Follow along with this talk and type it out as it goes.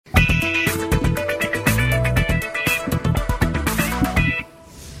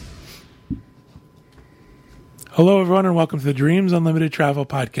Hello, everyone, and welcome to the Dreams Unlimited Travel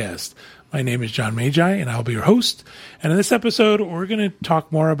Podcast. My name is John Magi, and I'll be your host. And in this episode, we're going to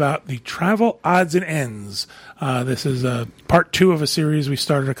talk more about the travel odds and ends. This is part 2 of a series we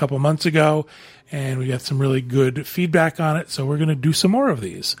started a couple months ago, and we got some really good feedback on it, so we're going to do some more of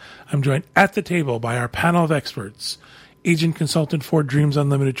these. I'm joined at the table by our panel of experts. Agent Consultant for Dreams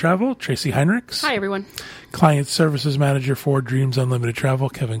Unlimited Travel, Tracy Heinrichs. Hi, everyone. Client Services Manager for Dreams Unlimited Travel,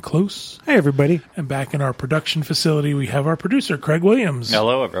 Kevin Close. Hi, everybody. And back in our production facility, we have our producer, Craig Williams.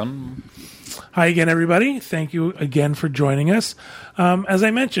 Hello, everyone. Hi again, everybody. Thank you again for joining us. As I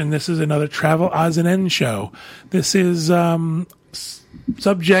mentioned, this is another Travel Odds and Ends show. This is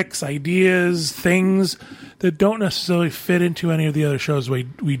subjects, ideas, things that don't necessarily fit into any of the other shows we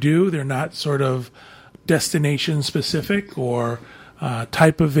do. They're not sort of destination specific or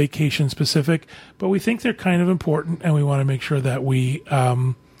type of vacation specific, but we think they're kind of important and we want to make sure that we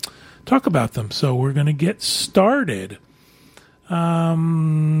talk about them. So we're going to get started.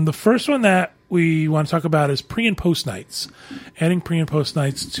 The first one that we want to talk about is pre and post nights, adding pre and post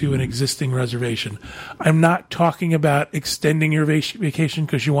nights to an existing reservation. I'm not talking about extending your vacation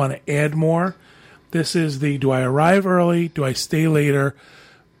because you want to add more. This is the, do I arrive early? Do I stay later?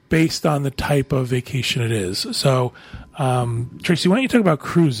 Based on the type of vacation it is. So, Tracy, why don't you talk about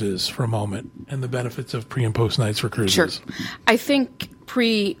cruises for a moment and the benefits of pre and post nights for cruises? Sure. I think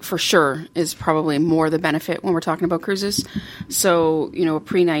pre, for sure, is probably more the benefit when we're talking about cruises. So, a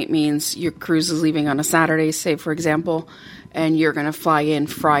pre-night means your cruise is leaving on a Saturday, say, for example, and you're going to fly in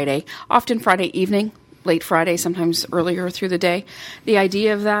Friday, often Friday evening, late Friday, sometimes earlier through the day. The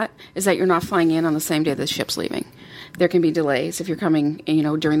idea of that is that you're not flying in on the same day the ship's leaving. There can be delays if you're coming,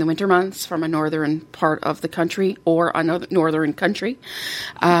 during the winter months from a northern part of the country or another northern country.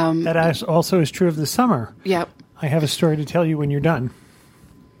 That also is true of the summer. Yep. I have a story to tell you when you're done.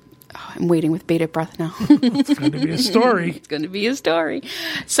 Oh, I'm waiting with bated breath now. It's going to be a story. It's going to be a story.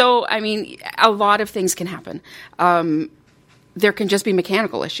 So, a lot of things can happen. There can just be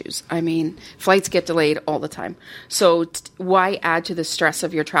mechanical issues. Flights get delayed all the time. So why add to the stress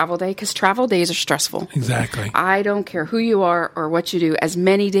of your travel day? Because travel days are stressful. Exactly. I don't care who you are or what you do. As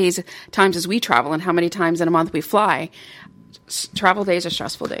many times as we travel and how many times in a month we fly, travel days are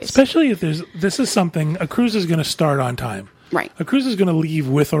stressful days. Especially if this is something, a cruise is going to start on time. Right. A cruise is going to leave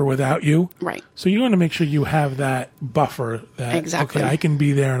with or without you. Right. So you want to make sure you have that buffer that, exactly. Okay, I can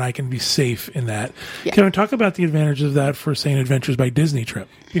be there and I can be safe in that. Yeah. Can we talk about the advantages of that for, say, an Adventures by Disney trip?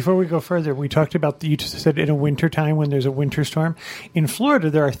 Before we go further, we talked about, you just said in a winter time when there's a winter storm. In Florida,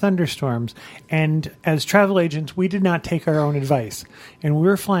 there are thunderstorms. And as travel agents, we did not take our own advice. And we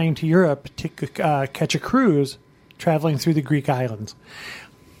were flying to Europe to catch a cruise traveling through the Greek islands.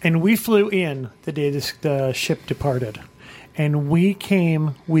 And we flew in the day the ship departed. And we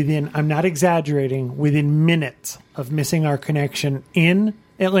came within, I'm not exaggerating, within minutes of missing our connection in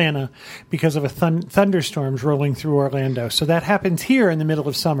Atlanta because of a thunderstorms rolling through Orlando. So that happens here in the middle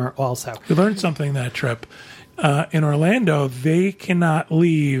of summer also. We learned something that trip. In Orlando, they cannot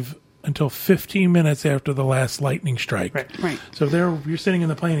leave until 15 minutes after the last lightning strike. Right. So if you're sitting in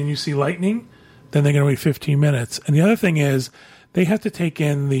the plane and you see lightning, then they're going to wait 15 minutes. And the other thing is, they have to take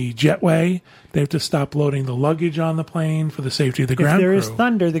in the jetway. They have to stop loading the luggage on the plane for the safety of the ground crew. If there is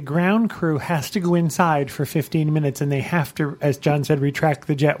thunder, the ground crew has to go inside for 15 minutes, and they have to, as John said, retract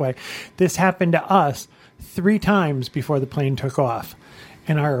the jetway. This happened to us 3 times before the plane took off.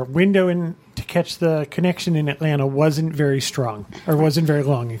 And our window to catch the connection in Atlanta wasn't very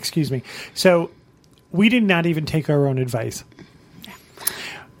long, excuse me. So we did not even take our own advice.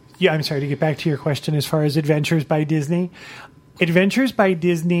 Yeah, I'm sorry, to get back to your question as far as Adventures by Disney. Adventures by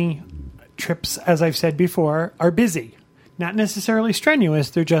Disney trips, as I've said before, are busy. Not necessarily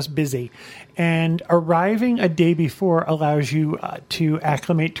strenuous, they're just busy. And arriving a day before allows you to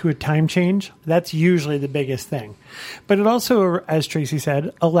acclimate to a time change. That's usually the biggest thing. But it also, as Tracy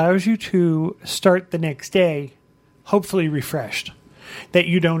said, allows you to start the next day, hopefully refreshed, that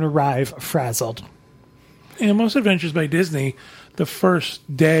you don't arrive frazzled. And most Adventures by Disney, the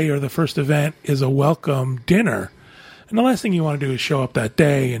first day or the first event is a welcome dinner. And the last thing you want to do is show up that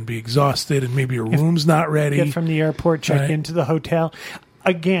day and be exhausted and maybe your room's not ready. Get from the airport, check into the hotel.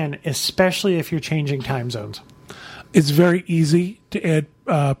 Again, especially if you're changing time zones. It's very easy to add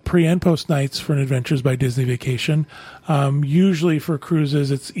pre- and post nights for an Adventures by Disney vacation. Usually for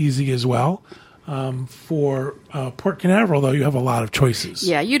cruises, it's easy as well. For Port Canaveral, though, you have a lot of choices.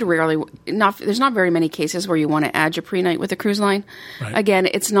 Yeah, you'd rarely there's not very many cases where you want to add your pre-night with a cruise line. Right. Again,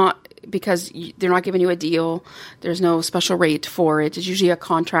 it's not because they're not giving you a deal. There's no special rate for it. It's usually a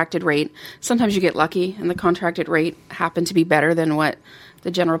contracted rate. Sometimes you get lucky and the contracted rate happened to be better than what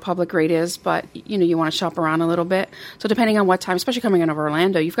the general public rate is, but you want to shop around a little bit. So depending on what time, especially coming out of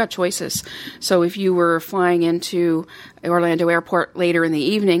Orlando, you've got choices. So if you were flying into Orlando Airport later in the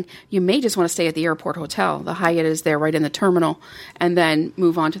evening, you may just want to stay at the airport hotel. The Hyatt is there right in the terminal, and then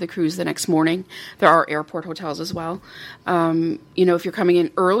move on to the cruise the next morning. There are airport hotels as well. If you're coming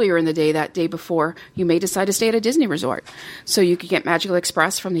in earlier in the day, that day before, you may decide to stay at a Disney resort. So you could get Magical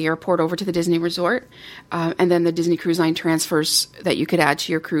Express from the airport over to the Disney resort, and then the Disney Cruise Line transfers that you could add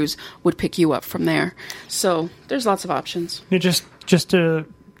to your cruise would pick you up from there. So there's lots of options. Now, just to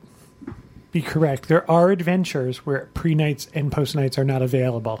be correct, there are adventures where pre-nights and post-nights are not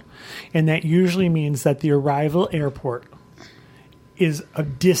available. And that usually means that the arrival airport is a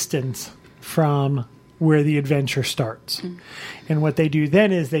distance from where the adventure starts. Mm. And what they do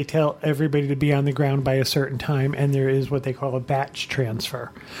then is they tell everybody to be on the ground by a certain time, and there is what they call a batch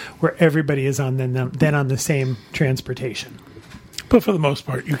transfer, where everybody is on then on the same transportation. But for the most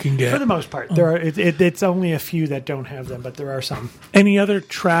part, you can get... For the most part. There are. It's only a few that don't have them, but there are some. Any other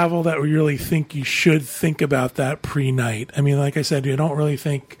travel that we really think you should think about that pre-night? I mean, like I said, you don't really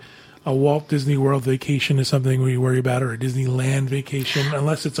think a Walt Disney World vacation is something where you worry about, or a Disneyland vacation,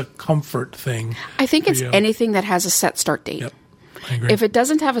 unless it's a comfort thing. I think it's anything that has a set start date. Yep. I agree. If it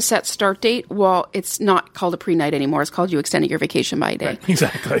doesn't have a set start date, well, it's not called a pre-night anymore. It's called you extending your vacation by a day. Right.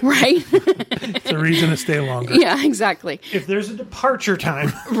 Exactly. Right? It's a reason to stay longer. Yeah, exactly. If there's a departure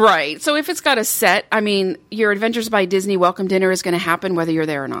time. Right. So if it's got a set, your Adventures by Disney welcome dinner is going to happen whether you're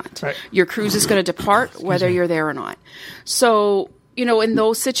there or not. Right. Your cruise is going to depart whether you're there or not. So, in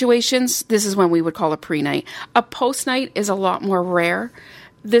those situations, this is when we would call a pre-night. A post-night is a lot more rare.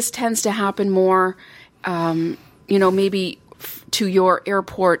 This tends to happen more, maybe to your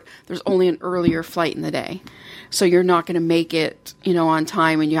airport, there's only an earlier flight in the day. So you're not going to make it, on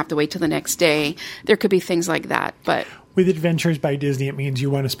time, and you have to wait till the next day. There could be things like that. But with Adventures by Disney, it means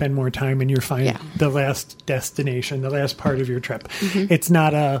you want to spend more time in your the last destination, the last part of your trip. Mm-hmm. It's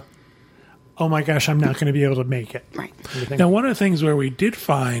not oh my gosh, I'm not going to be able to make it. Right. Now, one of the things where we did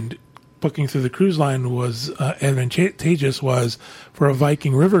find booking through the cruise line was advantageous was for a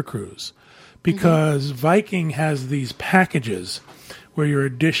Viking River cruise. Because Viking has these packages where your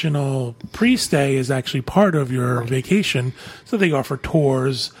additional pre-stay is actually part of your vacation. So they offer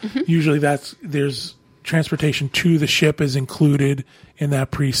tours. Mm-hmm. Usually there's transportation to the ship is included in that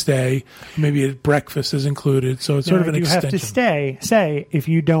pre-stay. Maybe a breakfast is included. So it's sort of an extension. You have to say, if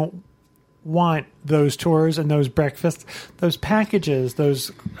you don't want those tours and those breakfasts, those packages,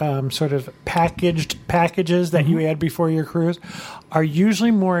 those sort of packaged packages that you add before your cruise are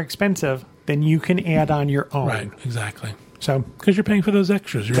usually more expensive than you can add on your own. Right, exactly. So, because you're paying for those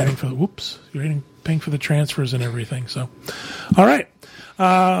extras, you're paying for the transfers and everything. So, all right.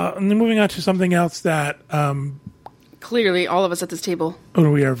 And then moving on to something else that clearly all of us at this table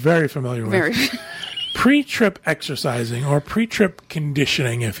we are very familiar with. Pre-trip exercising, or pre-trip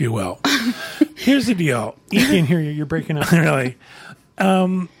conditioning, if you will. Here's the deal. I can't hear you. You're breaking up. Really.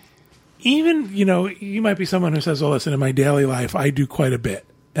 Even, you might be someone who says, well, listen, in my daily life, I do quite a bit.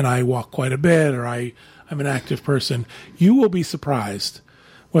 And I walk quite a bit, or I'm an active person. You will be surprised,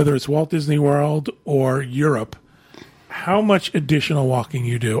 whether it's Walt Disney World or Europe, how much additional walking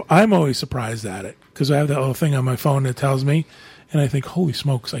you do. I'm always surprised at it, because I have that little thing on my phone that tells me, and I think, holy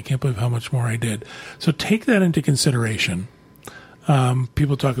smokes, I can't believe how much more I did. So take that into consideration.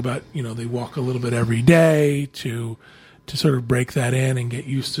 People talk about, they walk a little bit every day to sort of break that in and get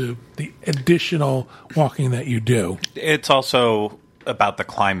used to the additional walking that you do. It's also about the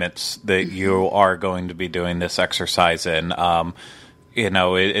climates that you are going to be doing this exercise in.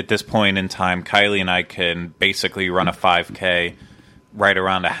 At this point in time, Kylie and I can basically run a 5K right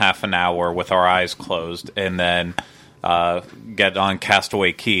around a half an hour with our eyes closed, and then get on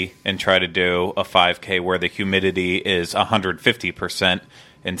Castaway Cay and try to do a 5K where the humidity is 150%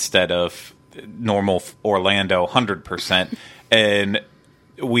 instead of normal Orlando 100%. And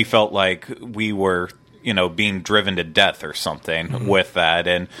we felt like we were being driven to death or something with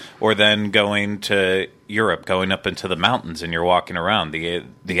that. Or then going to Europe, going up into the mountains, and you're walking around,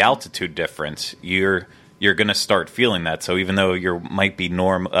 the altitude difference, you're going to start feeling that. So even though you might be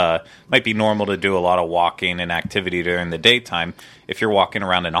normal to do a lot of walking and activity during the daytime, if you're walking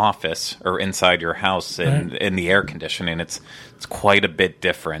around an office or inside your house in the air conditioning, it's quite a bit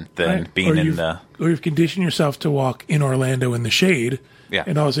different than being or you've conditioned yourself to walk in Orlando in the shade. Yeah.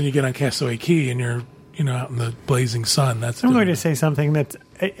 And all of a sudden you get on Castaway Cay and you're out in the blazing sun. I'm going to say something that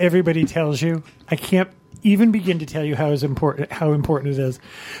everybody tells you. I can't even begin to tell you how important it is.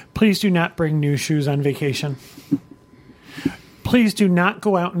 Please do not bring new shoes on vacation. Please do not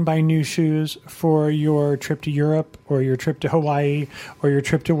go out and buy new shoes for your trip to Europe or your trip to Hawaii or your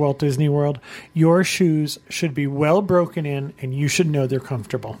trip to Walt Disney World. Your shoes should be well broken in, and you should know they're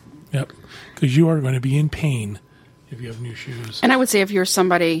comfortable. Yep. Because you are going to be in pain if you have new shoes. And I would say if you're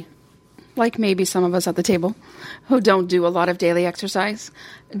somebody, like maybe some of us at the table, who don't do a lot of daily exercise,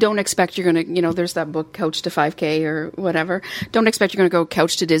 don't expect you're going to, there's that book, Couch to 5K or whatever. Don't expect you're going to go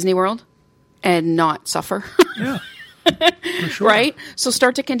couch to Disney World and not suffer. Yeah. For sure. Right? So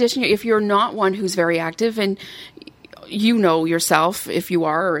start to condition if you're not one who's very active, and you know yourself if you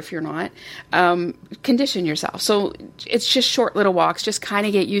are or if you're not, condition yourself. So it's just short little walks. Just kind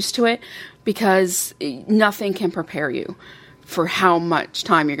of get used to it, because nothing can prepare you for how much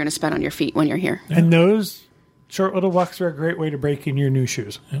time you're going to spend on your feet when you're here. And those short little walks are a great way to break in your new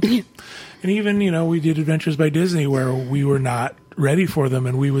shoes. Yep. And even, we did Adventures by Disney where we were not ready for them,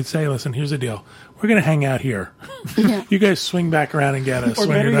 and we would say, listen, here's the deal. We're going to hang out here. Yeah. You guys swing back around and get us Or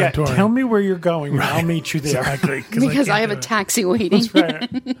when better you're yet, not touring. tell me where you're going, and I'll meet you there. Exactly. Because I can't have a do it. taxi waiting. That's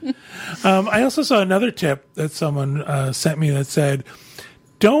right. I also saw another tip that someone sent me that said,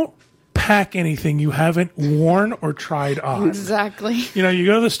 don't pack anything you haven't worn or tried on. Exactly. You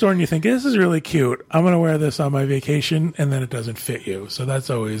go to the store and you think, this is really cute. I'm going to wear this on my vacation, and then it doesn't fit you. So that's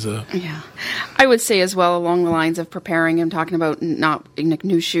always a... Yeah. I would say as well, along the lines of preparing and talking about not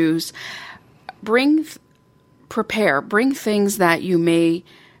new shoes, bring things that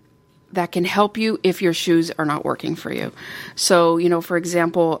that can help you if your shoes are not working for you. So, for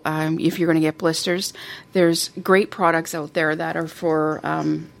example, if you're going to get blisters, there's great products out there that are for...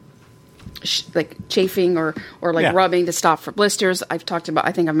 like chafing or rubbing to stop for blisters. I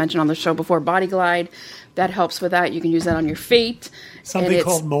think I've mentioned on the show before, Body Glide. That helps with that. You can use that on your feet. Something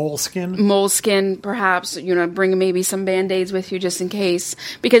called moleskin. Moleskin, perhaps. Bring maybe some Band-Aids with you just in case.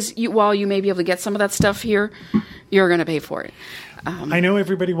 Because while you may be able to get some of that stuff here, you're going to pay for it. I know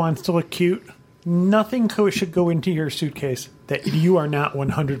everybody wants to look cute. Nothing should go into your suitcase that you are not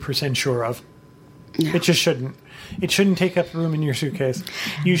 100% sure of. No. It just shouldn't. It shouldn't take up room in your suitcase.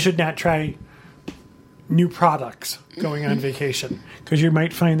 You should not try new products going on vacation, because you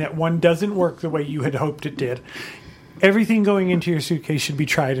might find that one doesn't work the way you had hoped it did. Everything going into your suitcase should be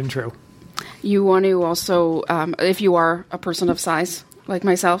tried and true. You want to also, if you are a person of size like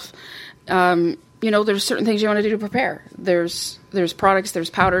myself, there's certain things you want to do to prepare. There's products, there's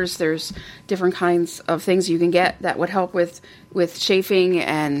powders, there's different kinds of things you can get that would help with chafing.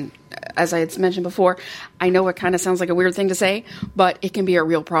 And as I had mentioned before, I know it kind of sounds like a weird thing to say, but it can be a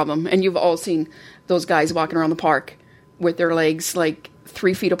real problem. And you've all seen those guys walking around the park with their legs like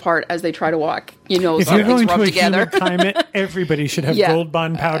 3 feet apart as they try to walk. If you're going to a humid climate, everybody should have Gold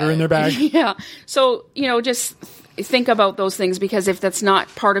Bond powder in their bag. Yeah. So, just think about those things, because if that's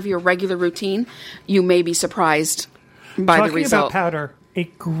not part of your regular routine, you may be surprised by the result. Talking about powder, a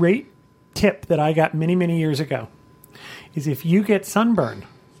great tip that I got many, many years ago is if you get sunburn,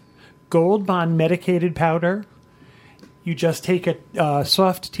 Gold Bond medicated powder, you just take a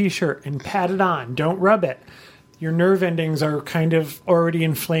soft T-shirt and pat it on. Don't rub it. Your nerve endings are kind of already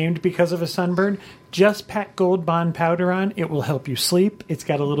inflamed because of a sunburn. Just pat Gold Bond powder on. It will help you sleep. It's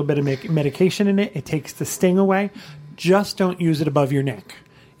got a little bit of medication in it. It takes the sting away. Just don't use it above your neck.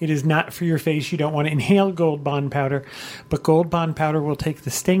 It is not for your face. You don't want to inhale Gold Bond powder. But Gold Bond powder will take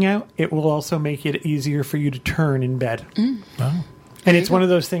the sting out. It will also make it easier for you to turn in bed. Wow. And it's one of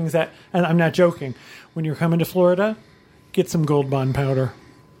those things that, and I'm not joking, when you're coming to Florida, get some Gold Bond powder.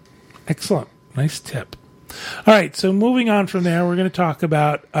 Excellent. Nice tip. All right, so moving on from there, we're going to talk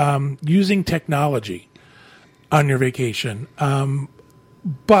about using technology on your vacation.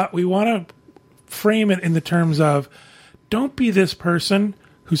 But we want to frame it in the terms of, don't be this person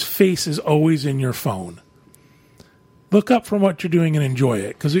whose face is always in your phone. Look up from what you're doing and enjoy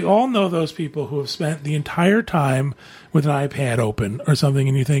it. Because we all know those people who have spent the entire time with an iPad open or something,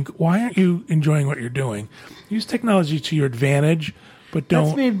 and you think, why aren't you enjoying what you're doing? Use technology to your advantage, but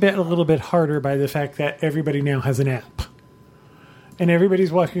don't... That's made a little bit harder by the fact that everybody now has an app. And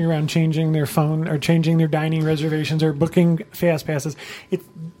everybody's walking around changing their phone or changing their dining reservations or booking fast passes.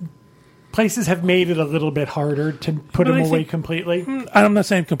 Places have made it a little bit harder to put them away completely. I'm not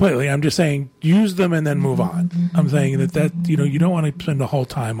saying completely. I'm just saying use them and then move on. I'm saying that you don't want to spend the whole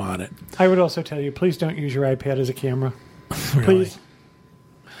time on it. I would also tell you, please don't use your iPad as a camera. Really? Please.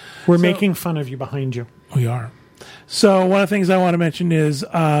 We're making fun of you behind you. We are. So one of the things I want to mention is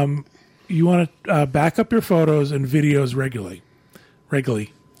you want to back up your photos and videos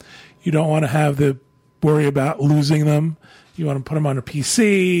regularly. You don't want to have to worry about losing them. You want to put them on a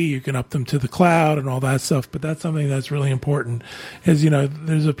PC, you can up them to the cloud and all that stuff. But that's something that's really important is,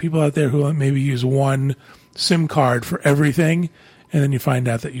 there's people out there who maybe use one SIM card for everything, and then you find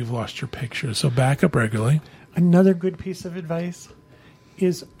out that you've lost your pictures. So back up regularly. Another good piece of advice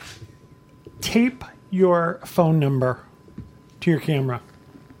is tape your phone number to your camera.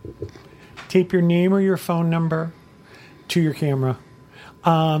 Tape your name or your phone number to your camera.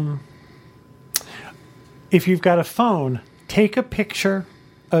 If you've got a phone, take a picture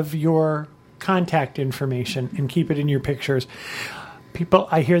of your contact information and keep it in your pictures. People,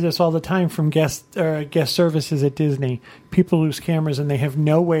 I hear this all the time from guest services at Disney. People lose cameras and they have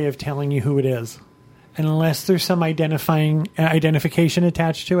no way of telling you who it is. And unless there's some identification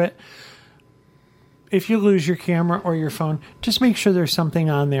attached to it, if you lose your camera or your phone, just make sure there's something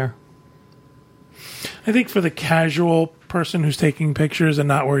on there. I think for the casual person who's taking pictures and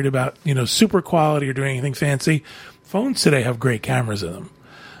not worried about, super quality or doing anything fancy, phones today have great cameras in them.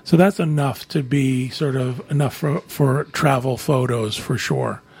 So that's enough to be sort of enough for travel photos for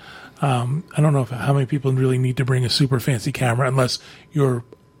sure. I don't know how many people really need to bring a super fancy camera unless you're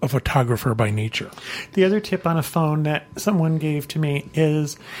a photographer by nature. The other tip on a phone that someone gave to me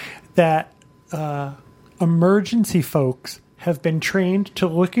is that emergency folks have been trained to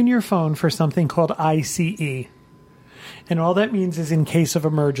look in your phone for something called ICE. And all that means is in case of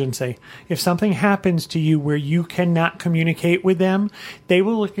emergency. If something happens to you where you cannot communicate with them, they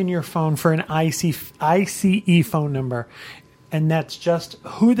will look in your phone for an ICE phone number. And that's just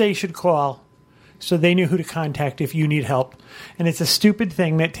who they should call so they knew who to contact if you need help. And it's a stupid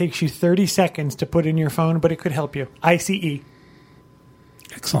thing that takes you 30 seconds to put in your phone, but it could help you. ICE.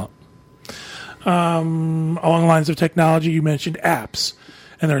 Excellent. Along the lines of technology, you mentioned apps.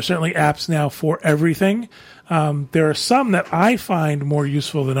 And there are certainly apps now for everything. There are some that I find more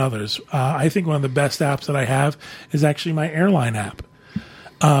useful than others. I think one of the best apps that I have is actually my airline app.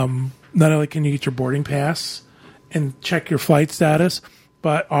 Not only can you get your boarding pass and check your flight status,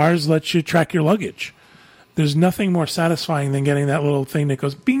 but ours lets you track your luggage. There's nothing more satisfying than getting that little thing that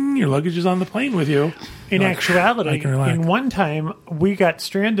goes, bing, your luggage is on the plane with you. In actuality, in one time, we got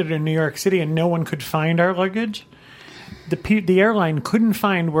stranded in New York City and no one could find our luggage. The airline couldn't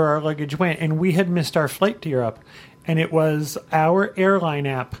find where our luggage went, and we had missed our flight to Europe. And it was our airline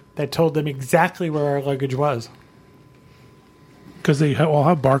app that told them exactly where our luggage was. Because they all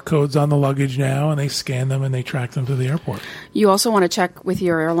have barcodes on the luggage now, and they scan them and they track them to the airport. You also want to check with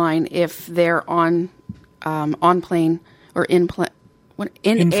your airline if they're on plane or in flight.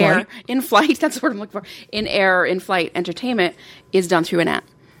 That's what I'm looking for. In air, in flight entertainment is done through an app.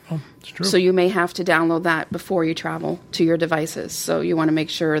 Oh, it's true. So you may have to download that before you travel to your devices. So you want to make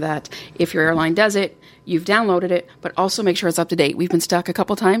sure that if your airline does it, you've downloaded it, but also make sure it's up to date. We've been stuck a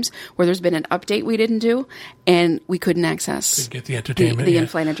couple times where there's been an update we didn't do, and we couldn't access get the entertainment, the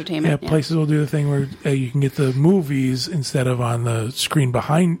in-flight entertainment. Yeah, places will do the thing where you can get the movies instead of on the screen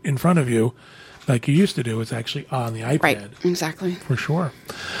in front of you, like you used to do. It's actually on the iPad. Right, exactly. For sure.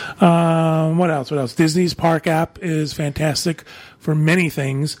 What else? Disney's Park app is fantastic for many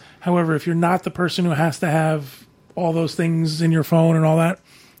things. However, if you're not the person who has to have all those things in your phone and all that,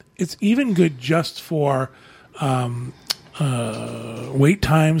 it's even good just for wait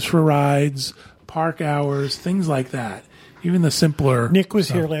times for rides, park hours, things like that. Even the simpler Nick was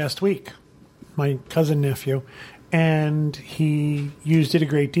stuff. here last week, my cousin nephew, and he used it a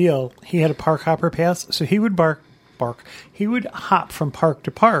great deal. He had a park hopper pass, so he would He would hop from park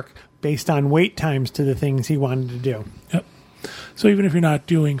to park based on wait times to the things he wanted to do. Yep. So even if you're not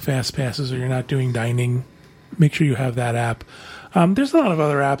doing fast passes or you're not doing dining, make sure you have that app. There's a lot of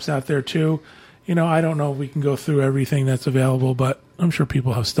other apps out there too. I don't know if we can go through everything that's available, but I'm sure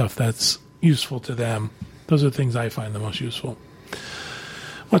people have stuff that's useful to them. Those are the things I find the most useful.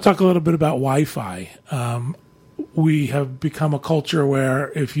 I want to talk a little bit about Wi-Fi. We have become a culture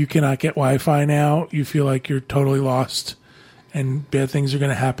where if you cannot get Wi-Fi now, you feel like you're totally lost and bad things are going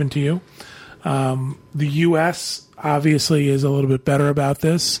to happen to you. The U.S. obviously is a little bit better about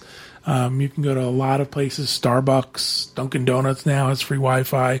this. You can go to a lot of places, Starbucks, Dunkin' Donuts now has free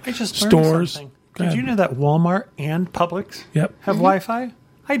Wi-Fi. I just stores. Something. Did you know that Walmart and Publix have Wi-Fi?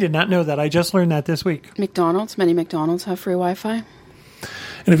 I did not know that. I just learned that this week. Many McDonald's have free Wi-Fi.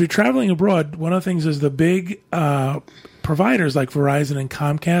 And if you're traveling abroad, one of the things is the big providers like Verizon and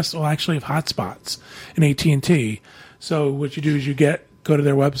Comcast will actually have hotspots and AT&T. So what you do is go to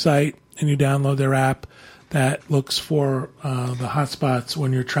their website and you download their app that looks for the hotspots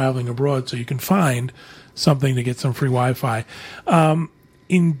when you're traveling abroad, so you can find something to get some free Wi-Fi.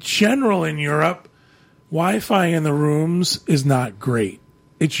 In general, in Europe, Wi-Fi in the rooms is not great.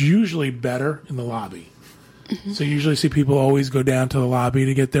 It's usually better in the lobby. Mm-hmm. So you usually see people always go down to the lobby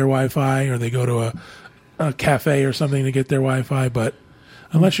to get their Wi-Fi, or they go to a cafe or something to get their Wi-Fi. But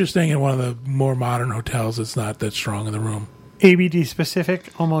Unless you're staying in one of the more modern hotels, it's not that strong in the room. ABD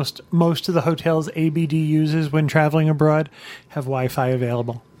specific, almost most of the hotels ABD uses when traveling abroad have Wi-Fi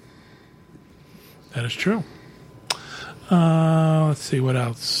available. That is true. Let's see what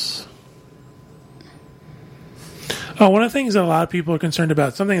else. Oh, one of the things that a lot of people are concerned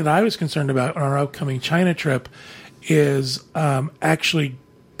about, something that I was concerned about on our upcoming China trip, is actually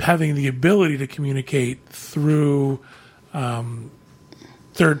having the ability to communicate through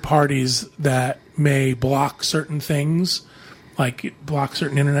third parties that may block certain things, like block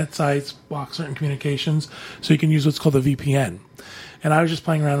certain internet sites, block certain communications. So you can use what's called a VPN. And I was just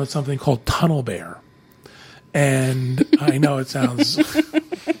playing around with something called Tunnel Bear. And I know it sounds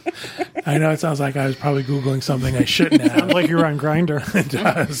like I was probably Googling something I shouldn't have. Sounds like you're on Grindr. It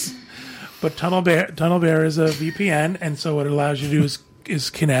does. But Tunnel Bear is a VPN, and so what it allows you to do is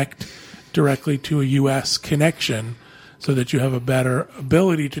connect directly to a U.S. connection so that you have a better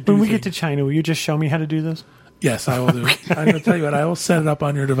ability to do When we things. get to China, will you just show me how to do this? Yes, I will do. I'm going to tell you what, I will set it up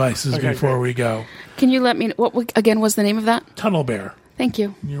on your devices before we go. Can you let me know, what again was the name of that? Tunnel Bear. Thank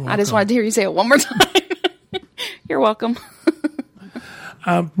you. You're I just welcome. wanted to hear you say it one more time. You're welcome.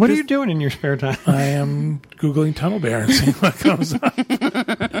 What are you doing in your spare time? I am Googling Tunnel Bear and seeing what comes up.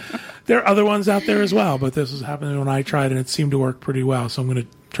 There are other ones out there as well, but this was happening when I tried, and it seemed to work pretty well. So I'm going to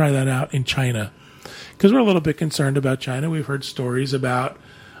try that out in China. Because we're a little bit concerned about China. We've heard stories about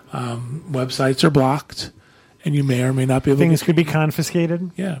websites are blocked, and you may or may not be able Things to could be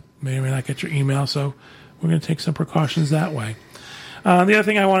confiscated. Yeah, may or may not get your email. So we're going to take some precautions that way. The other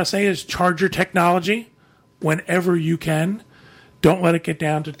thing I want to say is charge your technology whenever you can. Don't let it get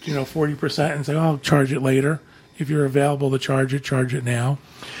down to 40% and say, "Oh, I'll charge it later." If you're available to charge it now.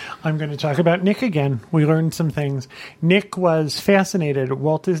 I'm going to talk about Nick again. We learned some things. Nick was fascinated.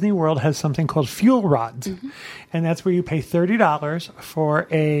 Walt Disney World has something called fuel rods, and that's where you pay $30 for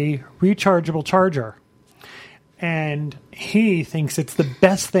a rechargeable charger. And he thinks it's the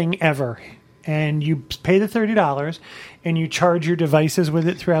best thing ever. And you pay the $30, and you charge your devices with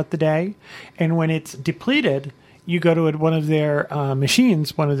it throughout the day. And when it's depleted, you go to one of their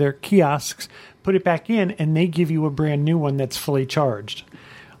machines, one of their kiosks, put it back in, and they give you a brand new one that's fully charged.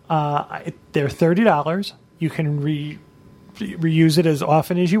 They're $30. You can reuse it as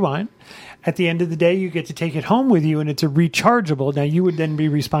often as you want. At the end of the day, you get to take it home with you, and it's a rechargeable. Now, you would then be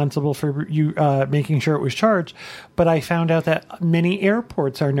responsible for you making sure it was charged. But I found out that many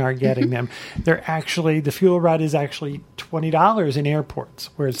airports are now getting them. The fuel rod is actually $20 in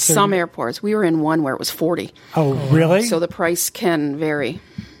airports, whereas Some airports. We were in one where it was $40. Oh, really? So the price can vary.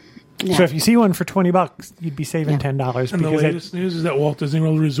 Yeah. So if you see one for $20, you'd be saving $10. And the latest news is that Walt Disney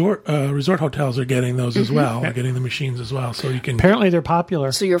World resort hotels are getting those as well. They're getting the machines as well, so you can. Apparently, they're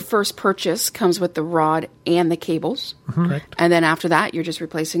popular. So your first purchase comes with the rod and the cables. Correct. And then after that, you're just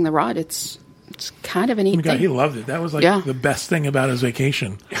replacing the rod. It's kind of a neat God, thing. he loved it. That was like the best thing about his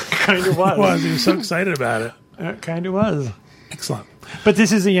vacation. Kind of was. He was so excited about it. It kind of was. Excellent. But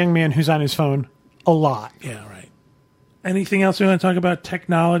this is a young man who's on his phone a lot. Yeah, right. Anything else we want to talk about?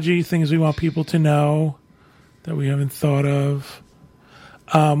 Technology, things we want people to know that we haven't thought of.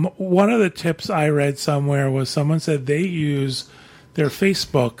 One of the tips I read somewhere was someone said they use their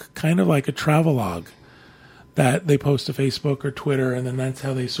Facebook kind of like a travelogue, that they post to Facebook or Twitter, and then that's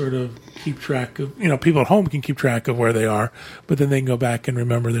how they sort of keep track of, people at home can keep track of where they are, but then they can go back and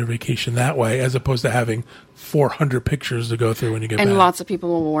remember their vacation that way, as opposed to having 400 pictures to go through when you get back. And lots of people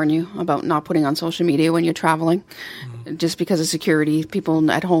will warn you about not putting on social media when you're traveling, just because of security. People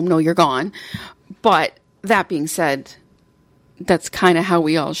at home know you're gone. But that being said, that's kind of how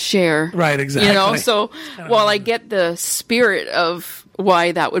we all share. Right, exactly. So while I get the spirit of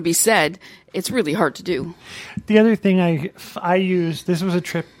why that would be said, it's really hard to do. The other thing I used, this was a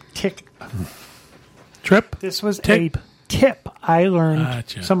tip I learned.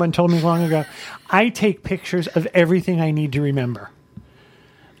 Gotcha. Someone told me long ago. I take pictures of everything I need to remember.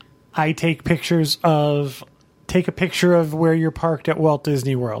 I take a picture of where you're parked at Walt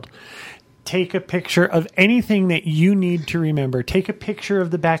Disney World. Take a picture of anything that you need to remember. Take a picture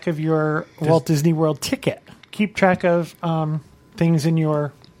of the back of your Walt Disney World ticket. Keep track of things in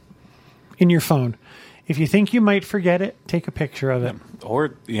your phone. If you think you might forget it, take a picture of it.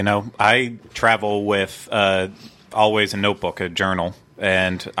 Or, I travel with always a notebook, a journal,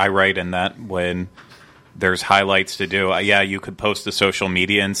 and I write in that when there's highlights to do. You could post to social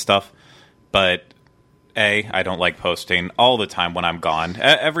media and stuff, but I don't like posting all the time when I'm gone.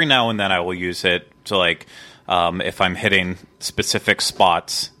 Every now and then I will use it to, if I'm hitting specific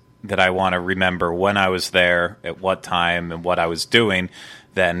spots that I want to remember when I was there, at what time, and what I was doing,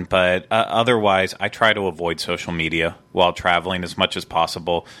 then. But otherwise, I try to avoid social media while traveling as much as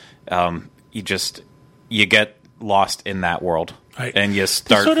possible. You get lost in that world. Right. And you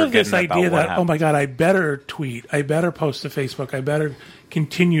start sort of forgetting this idea about what that, happened. oh my God, I better tweet, I better post to Facebook, I better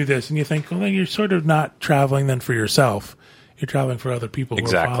continue this. And you think, well, then you're sort of not traveling then for yourself. You're traveling for other people who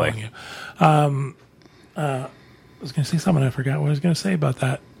are following you. I was going to say something. I forgot what I was going to say about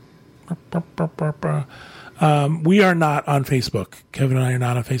that. We are not on Facebook. Kevin and I are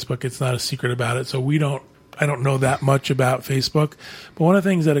not on Facebook. It's not a secret about it. So I don't know that much about Facebook. But one of the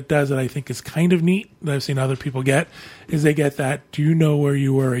things that it does that I think is kind of neat that I've seen other people get is they get that, do you know where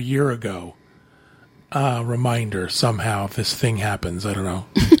you were a year ago? Reminder somehow if this thing happens. I don't know.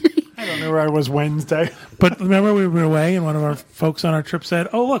 I don't know where I was Wednesday. But remember we were away and one of our folks on our trip said,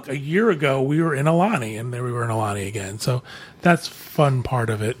 oh, look, a year ago we were in Alani, and there we were in Alani again. So that's fun part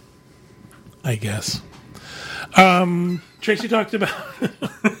of it, I guess. Tracy talked about,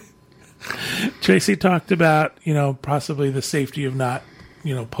 possibly the safety of not,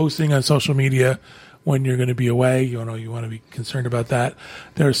 posting on social media when you're going to be away. You want to be concerned about that.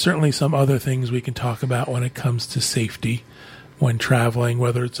 There are certainly some other things we can talk about when it comes to safety when traveling,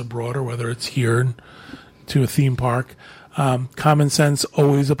 whether it's abroad or whether it's here to a theme park. Common sense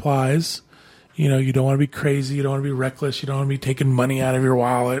always applies. You don't want to be crazy. You don't want to be reckless. You don't want to be taking money out of your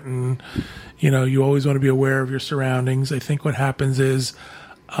wallet. And, you always want to be aware of your surroundings. I think what happens is,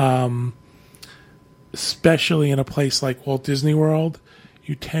 especially in a place like Walt Disney World,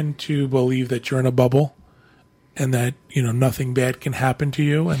 you tend to believe that you're in a bubble and that, nothing bad can happen to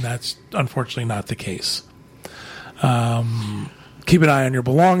you. And that's unfortunately not the case. Keep an eye on your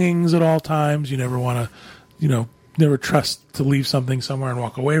belongings at all times. You never want to, never trust to leave something somewhere and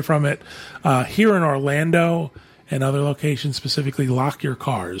walk away from it. Here in Orlando and other locations specifically, lock your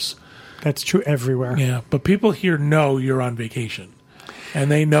cars. That's true everywhere. Yeah, but people here know you're on vacation. And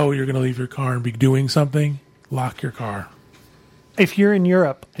they know you're going to leave your car and be doing something. Lock your car. If you're in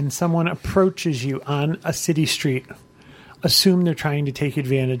Europe and someone approaches you on a city street, assume they're trying to take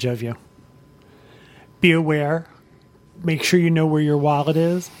advantage of you. Be aware. Make sure you know where your wallet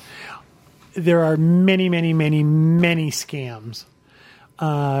is. There are many, many, many, many scams.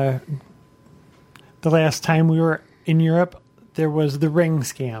 The last time we were in Europe, there was the ring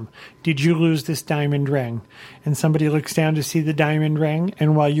scam. Did you lose this diamond ring? And somebody looks down to see the diamond ring,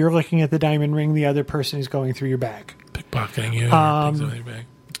 and while you're looking at the diamond ring, the other person is going through your bag. Pickpocketing you. Or things in your bag.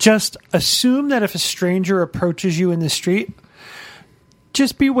 Just assume that if a stranger approaches you in the street,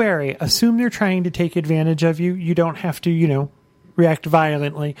 just be wary. Assume they're trying to take advantage of you. You don't have to, react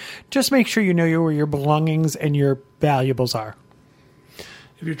violently. Just make sure you know where your belongings and your valuables are.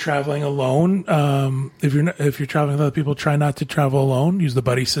 If you're traveling alone, if you're traveling with other people, try not to travel alone. Use the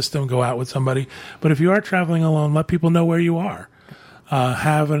buddy system. Go out with somebody. But if you are traveling alone, let people know where you are.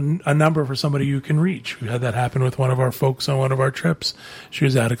 Have a number for somebody you can reach. We had that happen with one of our folks on one of our trips. She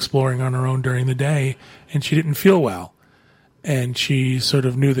was out exploring on her own during the day, and she didn't feel well. And she sort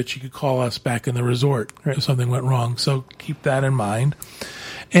of knew that she could call us back in the resort if something went wrong. So keep that in mind.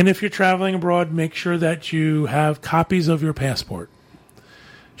 And if you're traveling abroad, make sure that you have copies of your passport.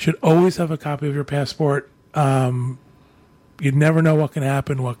 Should always have a copy of your passport. You never know what can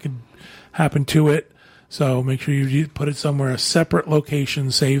happen to it. So make sure you put it somewhere, a separate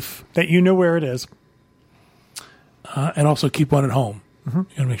location, safe. That you know where it is. And also keep one at home. Mm-hmm. You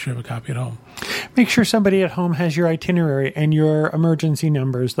got to make sure you have a copy at home. Make sure somebody at home has your itinerary and your emergency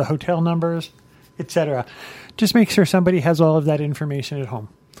numbers, the hotel numbers, etc. Just make sure somebody has all of that information at home.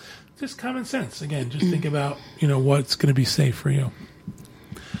 Just common sense. Again, just think about, what's going to be safe for you.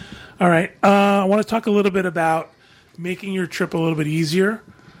 All right. I want to talk a little bit about making your trip a little bit easier.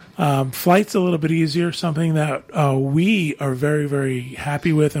 Flights a little bit easier. Something that we are very, very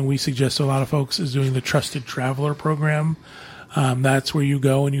happy with, and we suggest to a lot of folks, is doing the Trusted Traveler program. That's where you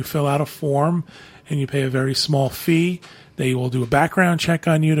go and you fill out a form and you pay a very small fee. They will do a background check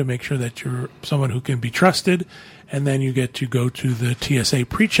on you to make sure that you're someone who can be trusted. And then you get to go to the TSA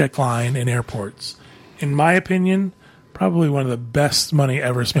pre-check line in airports. In my opinion, probably one of the best money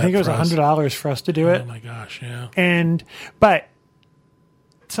ever spent. I think it was $100 for us to do it. Oh my gosh, yeah. But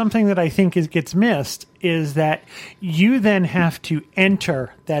something that I think gets missed is that you then have to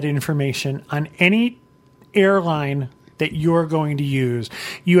enter that information on any airline that you're going to use.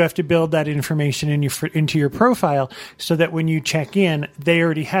 You have to build that information into your profile so that when you check in, they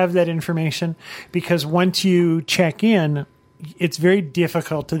already have that information. Because once you check in, it's very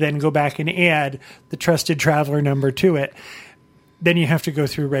difficult to then go back and add the Trusted Traveler number to it. Then you have to go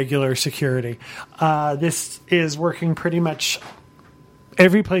through regular security. This is working pretty much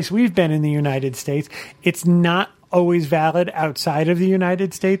every place we've been in the United States. It's not always valid outside of the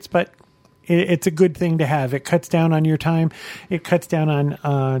United States, but it's a good thing to have. It cuts down on your time. It cuts down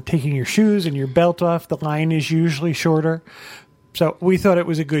on taking your shoes and your belt off. The line is usually shorter. So we thought it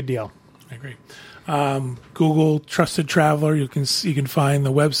was a good deal. I agree. Google Trusted Traveler. You can find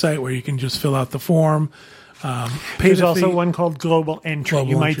the website where you can just fill out the form. There's also one called Global Entry.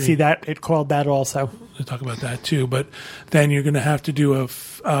 You might see that it called that also. We'll talk about that too. But then you're going to have to do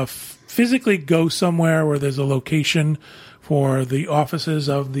physically go somewhere where there's a location for the offices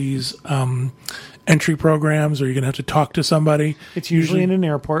of these entry programs, or you're going to have to talk to somebody. It's usually in an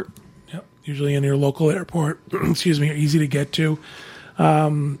airport. Yep, usually in your local airport. Excuse me, easy to get to.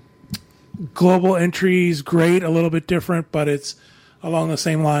 Global Entry is great, a little bit different, but it's along the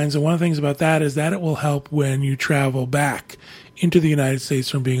same lines. And one of the things about that is that it will help when you travel back into the United States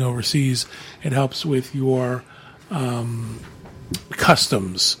from being overseas. It helps with your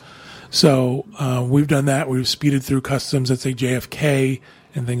customs. So we've done that. We've speeded through customs at, say, JFK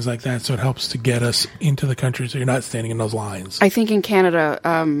and things like that. So it helps to get us into the country so you're not standing in those lines. I think in Canada,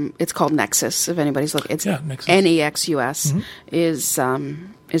 it's called Nexus. If anybody's looking, it's Nexus. NEXUS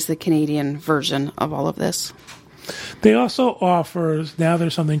is the Canadian version of all of this. They also offer, now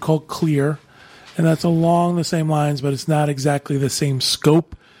there's something called Clear, and that's along the same lines, but it's not exactly the same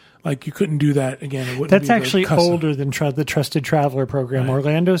scope. Like, you couldn't do that again. It wouldn't That's be actually custom. older than the Trusted Traveler program. Right.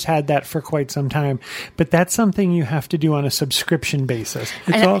 Orlando's had that for quite some time, but that's something you have to do on a subscription basis.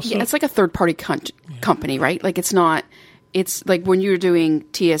 It's like a third-party company, right? Like, it's not. It's like when you're doing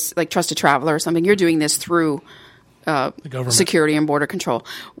like Trusted Traveler or something. You're doing this through the government. Security and Border Control.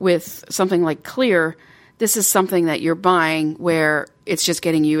 With something like Clear, this is something that you're buying where it's just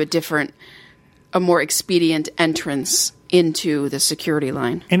getting you a more expedient entrance into the security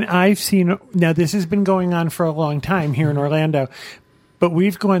line. And I've seen, now this has been going on for a long time here in Orlando, but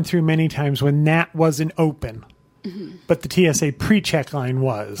we've gone through many times when that wasn't open, but the TSA pre-check line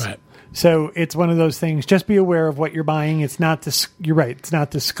was. Right. So it's one of those things, just be aware of what you're buying. It's not you're right, it's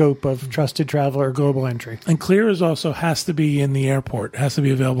not the scope of Trusted Traveler or Global Entry. And Clear has to be in the airport. It has to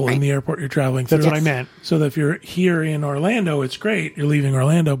be available in the airport you're traveling through. That's what I meant. So that if you're here in Orlando, it's great. You're leaving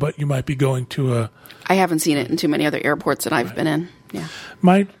Orlando, but you might be going to I haven't seen it in too many other airports that I've been in. Yeah.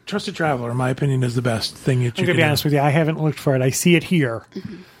 My Trusted Traveler, in my opinion, is the best thing that you I'm can going to be honest with you, I haven't looked for it. I see it here,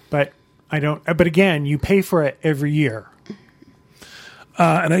 but I don't. But again, you pay for it every year.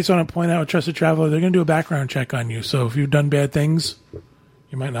 And I just want to point out with Trusted Traveler, they're going to do a background check on you. So if you've done bad things,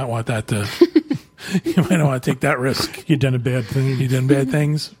 you might not want that to. You might not want to take that risk. You've done a bad thing. You've done bad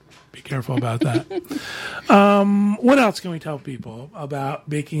things. Be careful about that. What else can we tell people about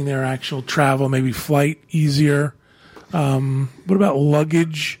making their actual travel, maybe flight, easier? What about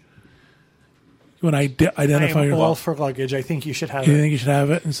luggage? You want to identify I am your all for luggage. I think you should have You it. think you should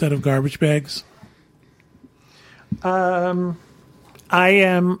have it instead of garbage bags? I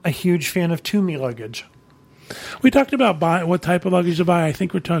am a huge fan of Toomey luggage. We talked about what type of luggage to buy. I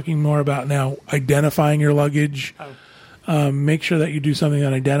think we're talking more about now identifying your luggage. Make sure that you do something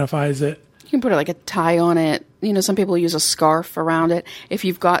that identifies it. You can put like a tie on it. You know, some people use a scarf around it. If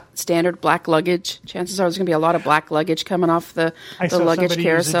you've got standard black luggage, chances are there's going to be a lot of black luggage coming off the luggage somebody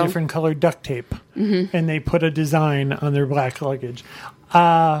carousel. use a different colored duct tape, and they put a design on their black luggage.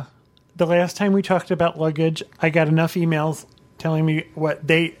 The last time we talked about luggage, I got enough emails telling me what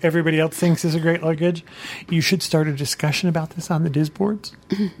everybody else thinks is a great luggage. You should start a discussion about this on the Disboards.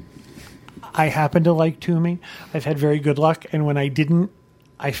 I happen to like Toomey. I've had very good luck, and when I didn't,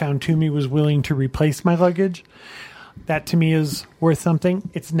 I found Toomey was willing to replace my luggage. That to me is worth something.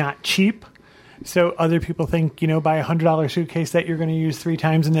 It's not cheap. So other people think, buy a $100 suitcase that you're going to use 3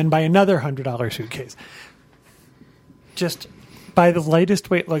 times and then buy another $100 suitcase. Just buy the lightest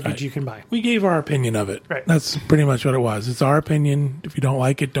weight luggage you can buy. We gave our opinion of it. Right. That's pretty much what it was. It's our opinion. If you don't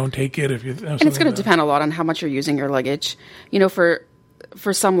like it, don't take it. If you And it's going to depend a lot on how much you're using your luggage.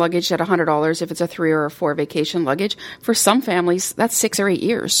 For some luggage at $100, if it's a 3 or a 4 vacation luggage, for some families that's 6 or 8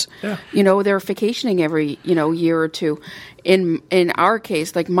 years. Yeah. They're vacationing every year or two. In our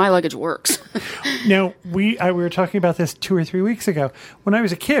case, like my luggage works. Now we were talking about this 2 or 3 weeks ago. When I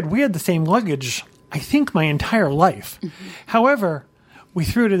was a kid, we had the same luggage, I think, my entire life. Mm-hmm. However, we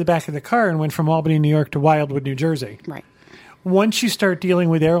threw it in the back of the car and went from Albany, New York to Wildwood, New Jersey. Right. Once you start dealing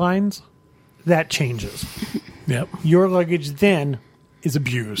with airlines, that changes. Yep. Your luggage then is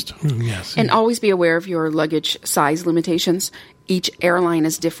abused. Yes. And always be aware of your luggage size limitations. Each airline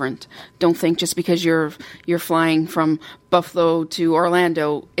is different. Don't think just because you're flying from Buffalo to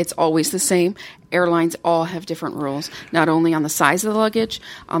Orlando, it's always the same. Airlines all have different rules, not only on the size of the luggage,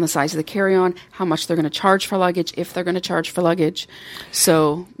 on the size of the carry-on, how much they're going to charge for luggage, if they're going to charge for luggage.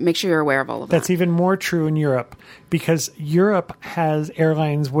 So make sure you're aware of all of that. That's even more true in Europe, because Europe has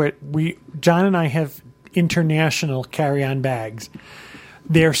airlines where John and I have international carry-on bags.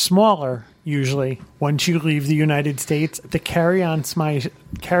 They're smaller, usually. Once you leave the United States, the carry-on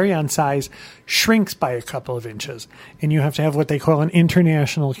size shrinks by a couple of inches, and you have to have what they call an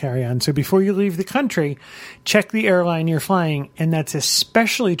international carry-on. So before you leave the country, check the airline you're flying, and that's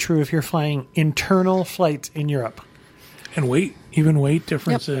especially true if you're flying internal flights in Europe. And weight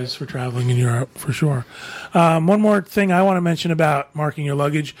differences for traveling in Europe, for sure. One more thing I want to mention about marking your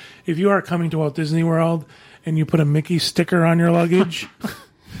luggage. If you are coming to Walt Disney World and you put a Mickey sticker on your luggage,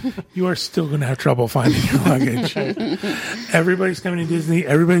 you are still going to have trouble finding your luggage. Everybody's coming to Disney.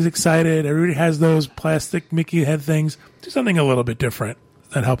 Everybody's excited. Everybody has those plastic Mickey head things. Do something a little bit different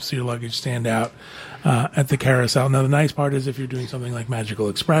that helps your luggage stand out at the carousel. Now, the nice part is if you're doing something like Magical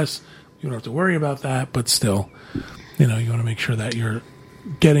Express, you don't have to worry about that, but still, you want to make sure that you're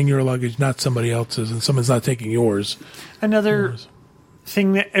getting your luggage, not somebody else's, and someone's not taking yours. Another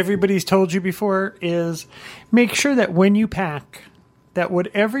thing that everybody's told you before is make sure that when you pack, that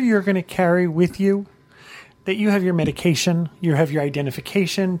whatever you're going to carry with you, that you have your medication, you have your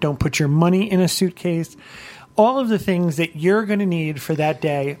identification, don't put your money in a suitcase. All of the things that you're going to need for that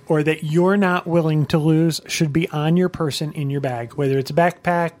day or that you're not willing to lose should be on your person in your bag, whether it's a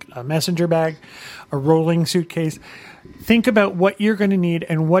backpack, a messenger bag, a rolling suitcase. Think about what you're going to need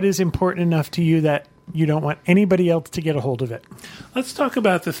and what is important enough to you that you don't want anybody else to get a hold of it. Let's talk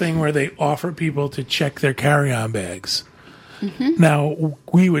about the thing where they offer people to check their carry-on bags. Mm-hmm. Now,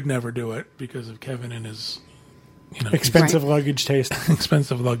 we would never do it because of Kevin and his expensive luggage taste.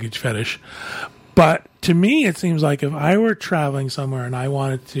 Expensive luggage fetish. But to me, it seems like if I were traveling somewhere and I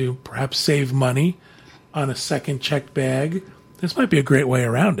wanted to perhaps save money on a second checked bag, this might be a great way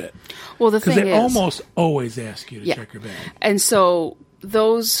around it. Well, the thing is, because they almost always ask you to check your bag. And so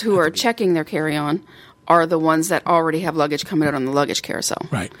those who are checking their carry-on are the ones that already have luggage coming out on the luggage carousel.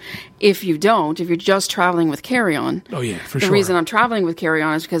 Right. If you don't, if you're just traveling with carry-on, for the reason I'm traveling with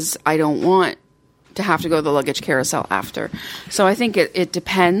carry-on is because I don't want to have to go to the luggage carousel after. So I think it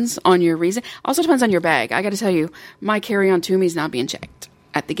depends on your reason. Also depends on your bag. I got to tell you, my carry-on Tumi is not being checked.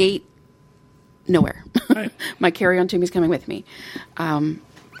 At the gate, nowhere. Right. My carry-on Tumi is coming with me.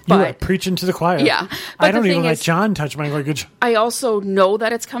 You are preaching to the choir. Yeah. But I don't even let John touch my luggage. I also know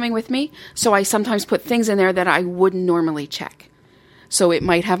that it's coming with me, so I sometimes put things in there that I wouldn't normally check. So it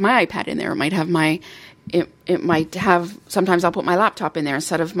might have my iPad in there. It might have it might have, sometimes I'll put my laptop in there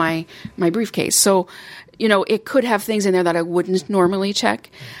instead of my briefcase. So, it could have things in there that I wouldn't normally check.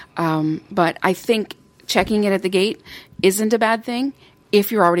 But I think checking it at the gate isn't a bad thing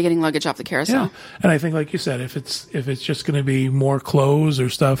if you're already getting luggage off the carousel. Yeah. And I think, like you said, if it's just going to be more clothes or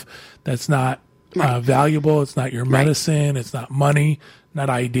stuff that's not valuable, it's not your medicine, it's not money, not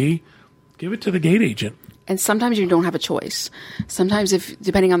ID, give it to the gate agent. And sometimes you don't have a choice. Sometimes,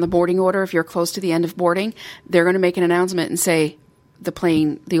 depending on the boarding order, if you're close to the end of boarding, they're going to make an announcement and say the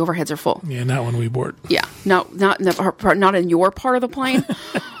overheads are full. Yeah, not when we board. Yeah, not in your part of the plane,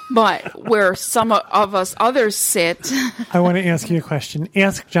 but where some of us others sit. I want to ask you a question.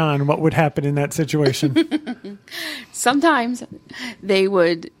 Ask John what would happen in that situation. Sometimes they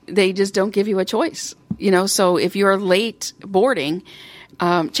just don't give you a choice. So if you're late boarding,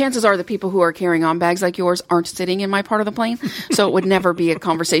 chances are the people who are carrying on bags like yours aren't sitting in my part of the plane, so it would never be a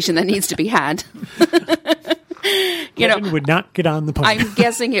conversation that needs to be had. Kevin would not get on the plane. I'm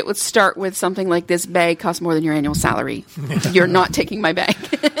guessing it would start with something like, this bag costs more than your annual salary. You're not taking my bag.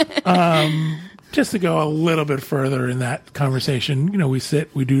 Just to go a little bit further in that conversation,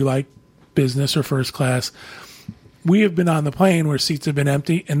 we do like business or first class. We have been on the plane where seats have been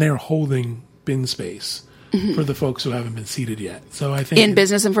empty and they're holding bin space. Mm-hmm. For the folks who haven't been seated yet. So I think in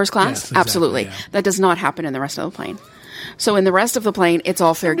business and first class, yes, exactly, absolutely. Yeah. That does not happen in the rest of the plane. So in the rest of the plane, it's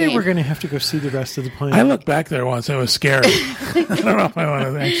all fair game. We're going to have to go see the rest of the plane. I looked back there once. It was scary. I don't know if I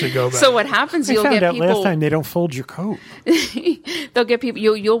want to actually go back. So what happens, you'll get people... last time they don't fold your coat. They'll get people...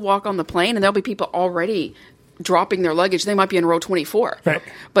 You'll walk on the plane, and there'll be people already dropping their luggage. They might be in row 24. Right.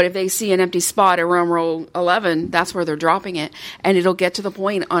 But if they see an empty spot around row 11, that's where they're dropping it. And it'll get to the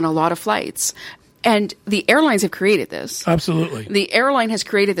point on a lot of flights... And the airlines have created this. Absolutely. The airline has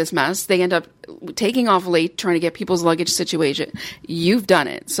created this mess. They end up taking off late, trying to get people's luggage situation. You've done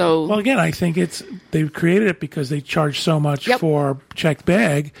it. So, Well, again, I think they've created it because they charge so much for checked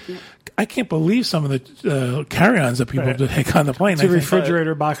bag. I can't believe some of the carry-ons that people take on the plane. It's a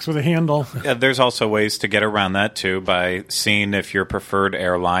refrigerator box with a handle. Yeah, there's also ways to get around that too by seeing if your preferred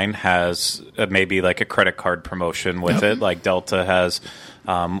airline has maybe like a credit card promotion with it. Like Delta has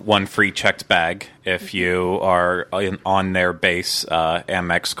one free checked bag if you are on their base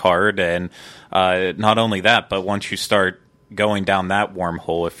Amex card. And not only that, but once you start going down that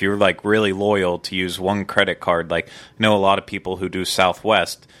wormhole, if you're like really loyal to use one credit card, like I know a lot of people who do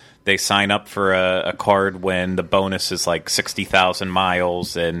Southwest, they sign up for a card when the bonus is like 60,000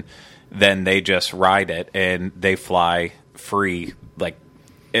 miles, and then they just ride it and they fly free, like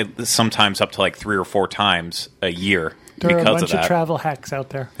sometimes up to like 3 or 4 times a year. There are a bunch of that. of travel hacks out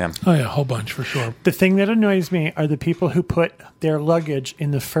there. Yeah. Oh, yeah, a whole bunch for sure. The thing that annoys me are the people who put their luggage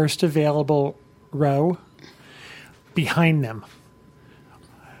in the first available row behind them.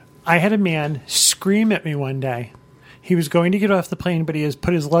 I had a man scream at me one day. He was going to get off the plane, but he has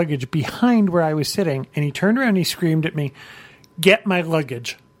put his luggage behind where I was sitting, and he turned around and he screamed at me, "Get my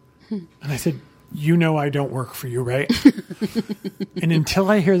luggage." And I said, "You know I don't work for you, right?" And until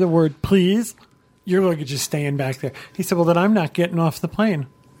I hear the word "please," your luggage is staying back there. He said, "Well, then I'm not getting off the plane."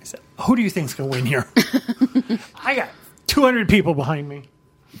 I said, "Who do you think's going to win here?" I got 200 people behind me.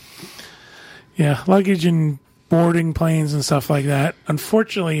 Yeah, luggage and boarding planes and stuff like that,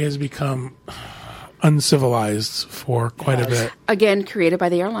 unfortunately, has become uncivilized for quite a bit. again, created by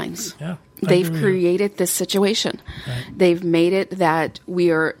the airlines. Yeah, They've created this situation. Right. They've made it that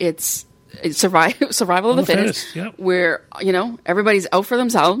it's survival of the fittest. Yep. Where, everybody's out for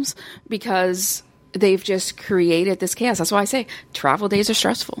themselves because they've just created this chaos. That's why I say travel days are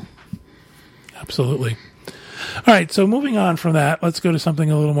stressful. Absolutely. All right, so moving on from that, let's go to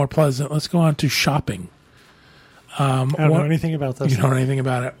something a little more pleasant. Let's go on to shopping. I don't know anything about this. You don't know anything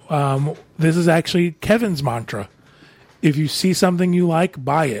about it. This is actually Kevin's mantra. If you see something you like,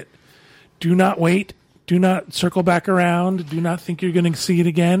 buy it. Do not wait. Do not circle back around. Do not think you're going to see it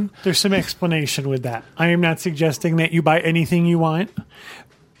again. There's some explanation with that. I am not suggesting that you buy anything you want,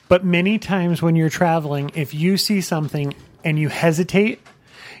 but many times when you're traveling, if you see something and you hesitate,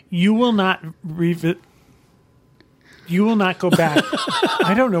 you will not You will not go back.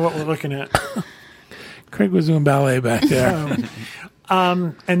 I don't know what we're looking at. Craig was doing ballet back there.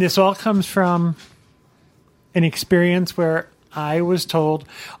 And this all comes from an experience where I was told,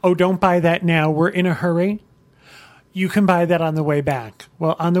 "Oh, don't buy that now. We're in a hurry. You can buy that on the way back."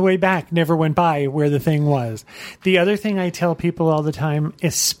 Well, on the way back, never went by where the thing was. The other thing I tell people all the time,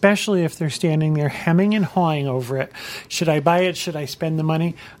 especially if they're standing there hemming and hawing over it, should I buy it? Should I spend the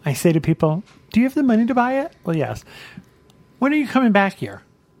money? I say to people, "Do you have the money to buy it?" "Well, yes." "When are you coming back here?"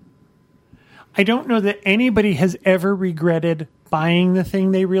 I don't know that anybody has ever regretted buying the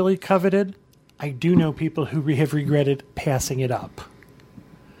thing they really coveted. I do know people who have regretted passing it up.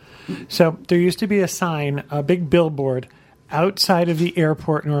 So there used to be a sign, a big billboard outside of the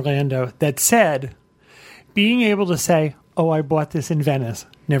airport in Orlando that said, being able to say, "Oh, I bought this in Venice,"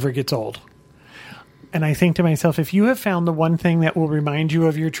 never gets old. And I think to myself, if you have found the one thing that will remind you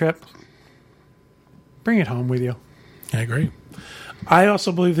of your trip, bring it home with you. I agree. I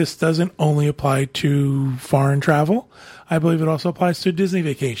also believe this doesn't only apply to foreign travel. I believe it also applies to Disney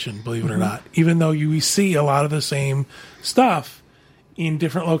vacation, believe it or not. Even though you see a lot of the same stuff in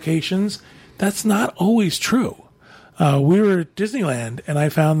different locations, that's not always true. We were at Disneyland, and I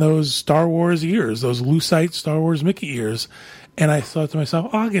found those Star Wars ears, those Lucite Star Wars Mickey ears, and I thought to myself,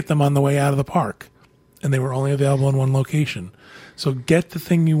 I'll get them on the way out of the park. And they were only available in one location. So get the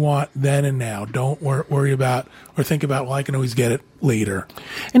thing you want then and now. Don't worry about or think about, well, I can always get it later.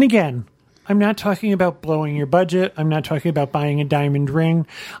 And again, I'm not talking about blowing your budget. I'm not talking about buying a diamond ring.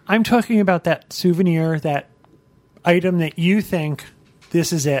 I'm talking about that souvenir, that item that you think,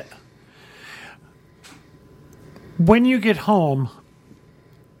 this is it. When you get home,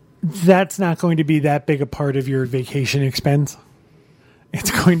 that's not going to be that big a part of your vacation expense. It's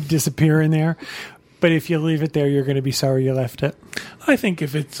going to disappear in there. But if you leave it there, you're going to be sorry you left it. I think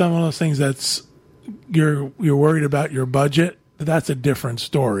if it's some of those things that's you're worried about your budget, that's a different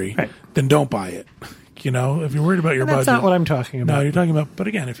story. Right. Then don't buy it. If you're worried about your budget. That's not what I'm talking about. No, you're talking about, but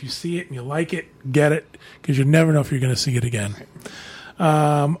again, if you see it and you like it, get it, because you never know if you're going to see it again.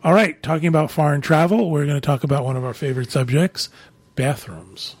 All right, talking about foreign travel, we're going to talk about one of our favorite subjects,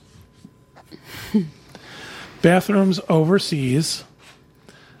 bathrooms. Bathrooms overseas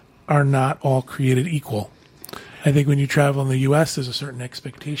are not all created equal. I think when you travel in the U.S., there's a certain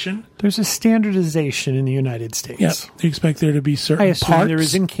expectation. There's a standardization in the United States. Yeah, you expect there to be certain I assume parts. there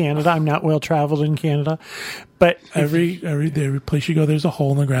is in Canada. I'm not well traveled in Canada, but Every place you go, there's a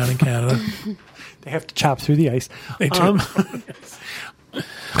hole in the ground in Canada. they have to chop through the ice. They do.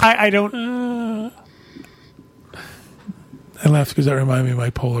 I don't. I laughed because that reminded me of my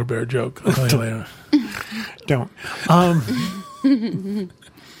polar bear joke. I'll tell you later. Don't.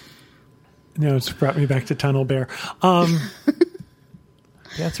 No, it's brought me back to Tunnel Bear.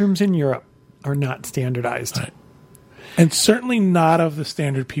 Bathrooms in Europe are not standardized. Right. And certainly not of the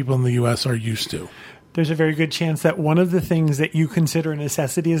standard people in the U.S. are used to. There's a very good chance that one of the things that you consider a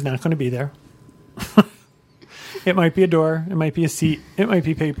necessity is not going to be there. It might be a door. It might be a seat. It might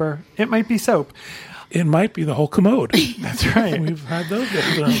be paper. It might be soap. It might be the whole commode. That's right. We've had those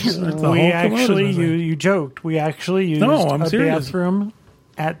bathrooms. We actually, you joked. We actually used I'm a serious. bathroom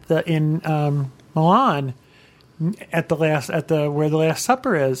in Milan where the Last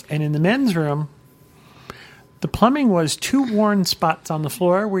Supper is, and in the men's room, the plumbing was 2 worn spots on the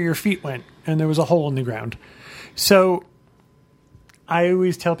floor where your feet went, and there was a hole in the ground. So I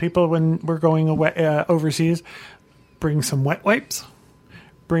always tell people when we're going away, overseas, bring some wet wipes,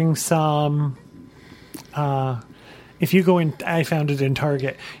 bring some. If you go in, I found it in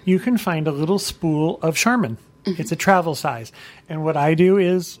Target, you can find a little spool of Charmin. It's a travel size. And what I do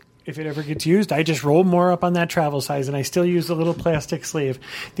is, if it ever gets used, I just roll more up on that travel size, and I still use the little plastic sleeve.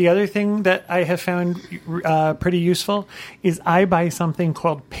 The other thing that I have found pretty useful is I buy something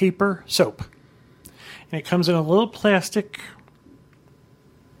called paper soap. And it comes in a little plastic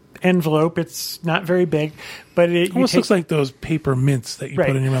envelope. It's not very big, but it almost looks like those paper mints that you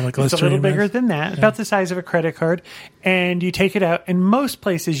put in your mouth, like it's a little Listerine bigger mints. than that, about the size of a credit card, and you take it out. In most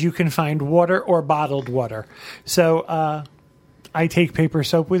places, you can find water or bottled water. So I take paper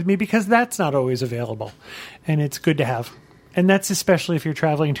soap with me because that's not always available, and it's good to have. And that's especially if you're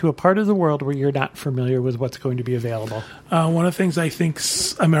traveling to a part of the world where you're not familiar with what's going to be available. One of the things I think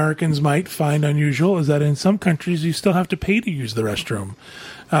Americans might find unusual is that in some countries you still have to pay to use the restroom.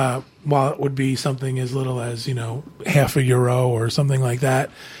 While it would be something as little as, €0.50 or something like that,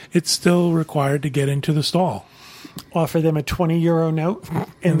 it's still required to get into the stall. Offer them a €20 note,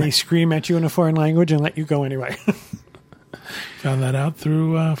 and they scream at you in a foreign language and let you go anyway. Found that out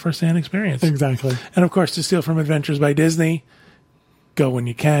through first-hand experience. Exactly. And, of course, to steal from Adventures by Disney, go when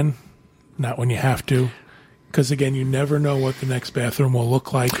you can, not when you have to. Because, again, you never know what the next bathroom will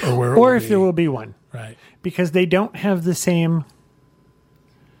look like or where it will Or if be. there will be one. Right. Because they don't have the same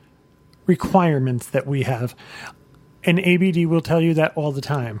requirements that we have. And ABD will tell you that all the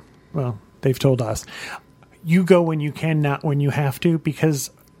time. Well, they've told us. You go when you can, not when you have to,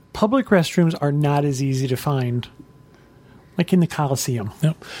 because public restrooms are not as easy to find, like in the Coliseum.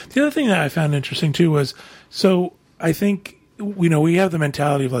 Yep. The other thing that I found interesting, too, was, so I think, we have the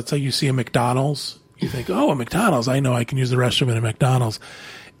mentality of, let's say you see a McDonald's, you think, a McDonald's, I know I can use the restroom in a McDonald's.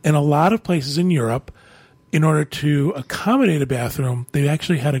 In a lot of places in Europe, in order to accommodate a bathroom, they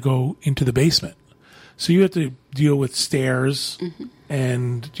actually had to go into the basement. So you have to deal with stairs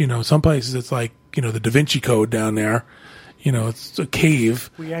and, some places it's like, the Da Vinci Code down there. It's a cave.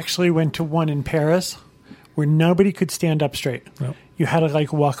 We actually went to one in Paris where nobody could stand up straight. Yep. You had to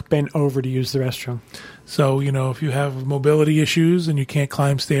walk bent over to use the restroom. So, if you have mobility issues and you can't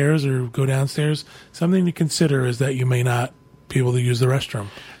climb stairs or go downstairs, something to consider is that you may not be able to use the restroom.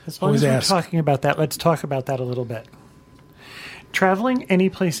 As long as we're talking about that, let's talk about that a little bit. Traveling any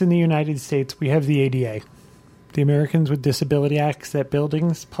place in the United States, we have the ADA, the Americans with Disability Acts, that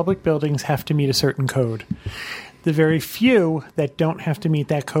public buildings have to meet a certain code. The very few that don't have to meet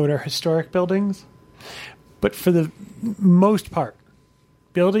that code are historic buildings. But for the most part,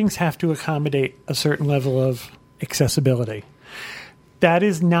 buildings have to accommodate a certain level of accessibility. That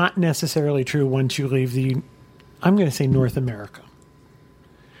is not necessarily true once you leave I'm going to say North America.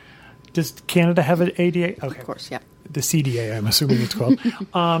 Does Canada have an ADA? Okay. Of course, yeah. The CDA, I'm assuming it's called.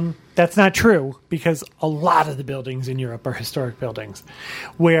 That's not true because a lot of the buildings in Europe are historic buildings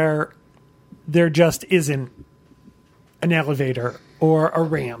where there just isn't an elevator or a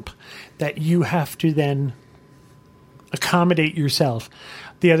ramp that you have to then accommodate yourself.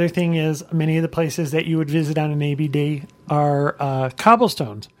 The other thing is many of the places that you would visit on an ABD are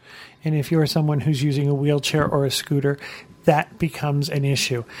cobblestones. And if you're someone who's using a wheelchair or a scooter, that becomes an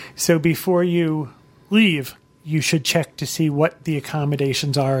issue. So before you leave, you should check to see what the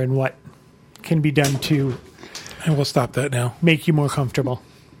accommodations are and what can be done to And we'll stop that now. make you more comfortable.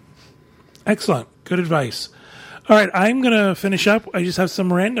 Excellent. Good advice. All right, I'm going to finish up. I just have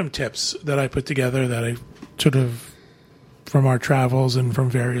some random tips that I put together that I sort of from our travels and from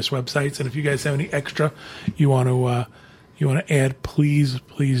various websites. And if you guys have any extra you want to add, please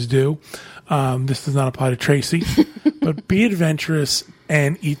do. This does not apply to Tracy, but be adventurous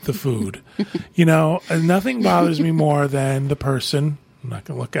and eat the food. Nothing bothers me more than the person. I'm not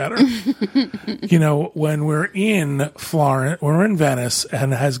going to look at her. When we're in Florence, when we're in Venice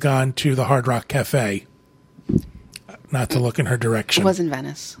and has gone to the Hard Rock Cafe, not to look in her direction. It was in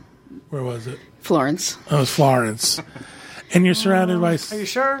Venice. Where was it? Florence. Oh, it was Florence. And you're surrounded by... Are you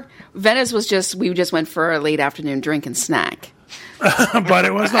sure? Venice was we just went for a late afternoon drink and snack. But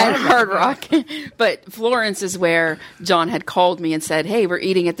it was At not. Hard Rock. But Florence is where John had called me and said, hey, we're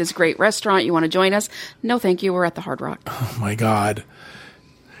eating at this great restaurant. You want to join us? No, thank you. We're at the Hard Rock. Oh, my God.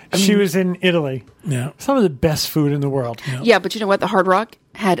 She was in Italy. Yeah. Some of the best food in the world. Yeah, but you know what? The Hard Rock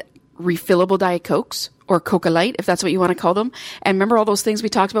had refillable Diet Cokes, or Coca Light, if that's what you want to call them. And remember all those things we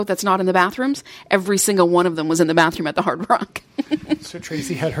talked about that's not in the bathrooms? Every single one of them was in the bathroom at the Hard Rock. So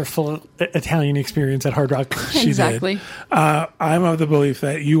Tracy had her full Italian experience at Hard Rock. She Exactly. did. I'm of the belief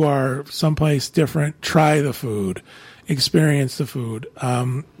that you are someplace different. Try the food. Experience the food.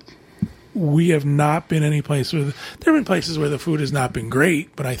 We have not been any place where... There have been places where the food has not been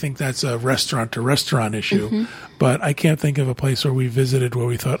great, but I think that's a restaurant-to-restaurant issue. Mm-hmm. But I can't think of a place where we visited where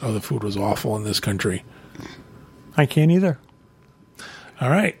we thought, oh, the food was awful in this country. I can't either. All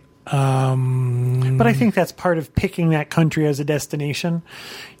right. But I think that's part of picking that country as a destination.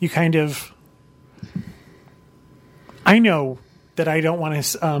 You kind of... I know that I don't want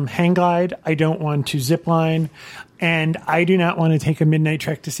to hang glide. I don't want to zip line. And I do not want to take a midnight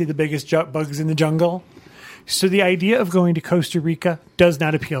trek to see the biggest bugs in the jungle. So the idea of going to Costa Rica does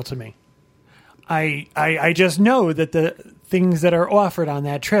not appeal to me. I just know that the things that are offered on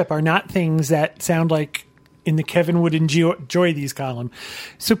that trip are not things that sound like in the Kevin would enjoy these column.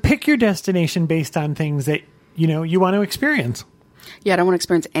 So pick your destination based on things that you want to experience. Yeah, I don't want to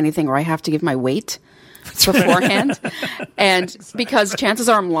experience anything where I have to give my weight beforehand. And because chances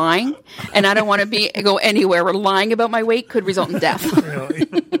are I'm lying, and I don't want to go anywhere where lying about my weight could result in death.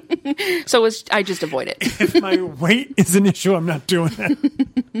 Really? So I just avoid it. If my weight is an issue, I'm not doing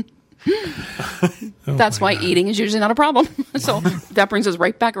that. That's why eating is usually not a problem. So that brings us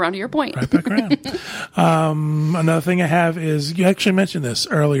right back around to your point. Right back around. Another thing I have is, you actually mentioned this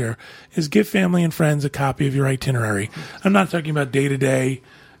earlier, is give family and friends a copy of your itinerary. I'm not talking about day-to-day,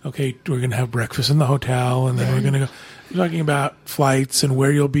 okay, we're going to have breakfast in the hotel, and then we're going to go. I'm talking about flights and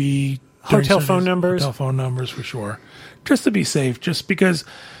where you'll be. Hotel phone numbers. Hotel phone numbers, for sure. Just to be safe, just because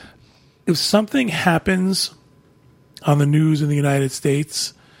if something happens on the news in the United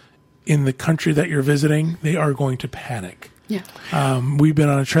States, in the country that you're visiting, they are going to panic. Yeah. We've been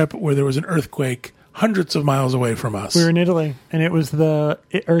on a trip where there was an earthquake hundreds of miles away from us. We were in Italy, and it was the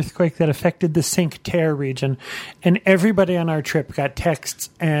earthquake that affected the Cinque Terre region. And everybody on our trip got texts,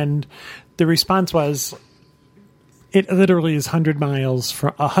 and the response was, it literally is hundreds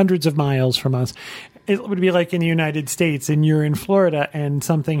of miles from us. It would be like in the United States, and you're in Florida, and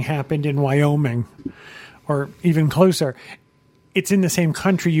something happened in Wyoming, or even closer. It's in the same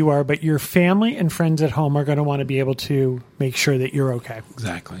country you are, but your family and friends at home are going to want to be able to make sure that you're okay.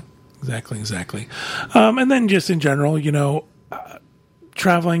 Exactly. And then just in general,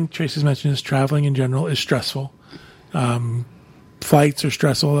 traveling, Tracy's mentioned this, traveling in general is stressful. Flights are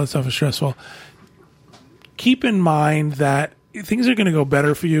stressful, all that stuff is stressful. Keep in mind that things are going to go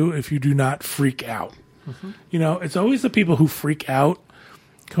better for you if you do not freak out. Mm-hmm. It's always the people who freak out.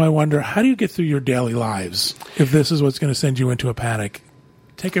 I wonder, how do you get through your daily lives if this is what's going to send you into a panic?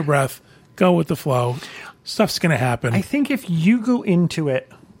 Take a breath, go with the flow. Stuff's going to happen. I think if you go into it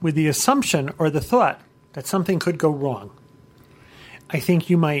with the assumption or the thought that something could go wrong, I think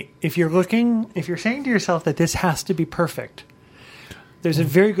you might, if you're saying to yourself that this has to be perfect, there's a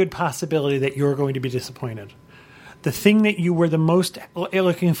very good possibility that you're going to be disappointed. The thing that you were the most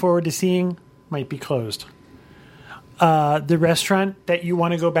looking forward to seeing might be closed. The restaurant that you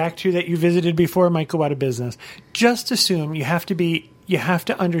want to go back to that you visited before might go out of business. Just assume you have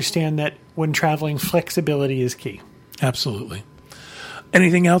to understand that when traveling, flexibility is key. Absolutely.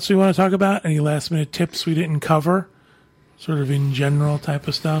 Anything else we want to talk about? Any last minute tips we didn't cover? Sort of in general type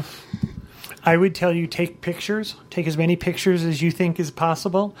of stuff? I would tell you take pictures. Take as many pictures as you think is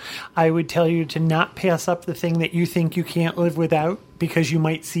possible. I would tell you to not pass up the thing that you think you can't live without because you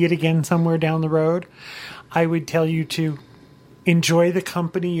might see it again somewhere down the road. I would tell you to enjoy the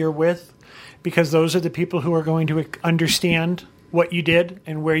company you're with because those are the people who are going to understand what you did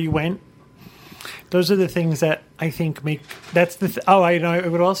and where you went. Those are the things that I think make... I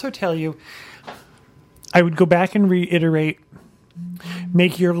would also tell you, I would go back and reiterate,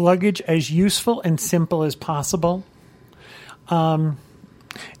 make your luggage as useful and simple as possible.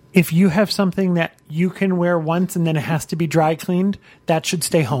 If you have something that you can wear once and then it has to be dry cleaned, that should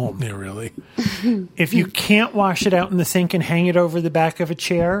stay home. Yeah, really. If you can't wash it out in the sink and hang it over the back of a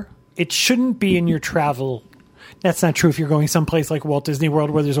chair, it shouldn't be in your travel. That's not true if you're going someplace like Walt Disney World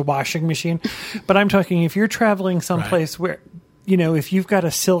where there's a washing machine. But I'm talking if you're traveling someplace where, if you've got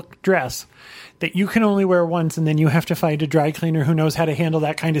a silk dress that you can only wear once and then you have to find a dry cleaner who knows how to handle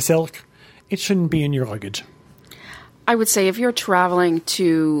that kind of silk, it shouldn't be in your luggage. I would say if you're traveling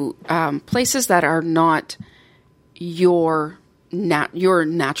to places that are not your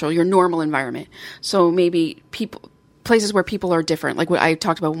natural, your normal environment, so maybe places where people are different, like what I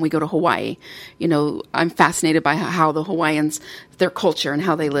talked about when we go to Hawaii. I'm fascinated by how the Hawaiians, their culture and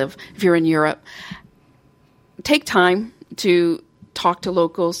how they live. If you're in Europe, take time to talk to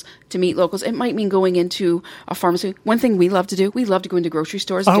locals, to meet locals. It might mean going into a pharmacy. One thing we love to do, we love to go into grocery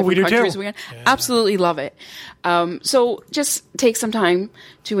stores in different countries. We absolutely love it. So just take some time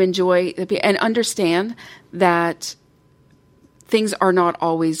to enjoy and understand that things are not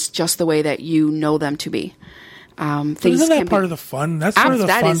always just the way that you know them to be. Isn't that part of the fun? That's part of the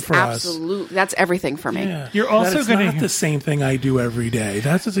fun for us. Absolutely, that's everything for me. Yeah. You're also going to not the same thing I do every day.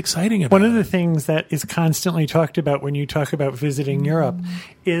 That's what's exciting about it. One of the things that is constantly talked about when you talk about visiting Europe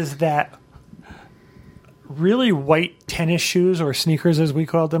is that really white tennis shoes, or sneakers as we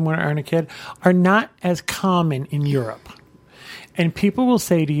called them when I was a kid, are not as common in Europe. And people will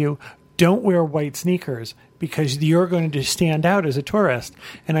say to you, don't wear white sneakers because you're going to stand out as a tourist.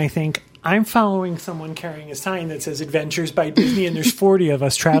 And I think, I'm following someone carrying a sign that says Adventures by Disney, and there's 40 of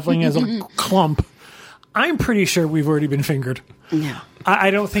us traveling as a clump. I'm pretty sure we've already been fingered. Yeah.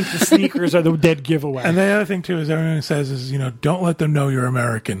 I don't think the sneakers are the dead giveaway. And the other thing, too, is everyone says is, don't let them know you're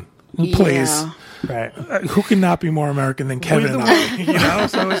American. Please. Yeah. Right. Who cannot be more American than Kevin and I?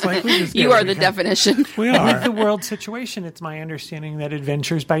 So it's like, we just you are the definition. We With are. the world situation, it's my understanding that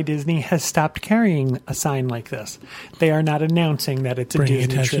Adventures by Disney has stopped carrying a sign like this. They are not announcing that it's Bringing a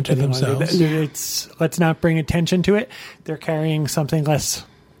Disney attention trip to any longer. themselves. Let's not bring attention to it. They're carrying something less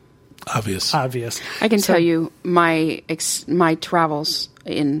Obvious. I can tell you my travels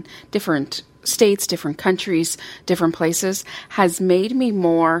in different states, different countries, different places has made me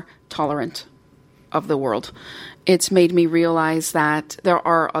more tolerant of the world. It's made me realize that there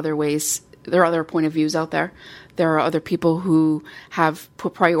are other ways, there are other point of views out there. There are other people who have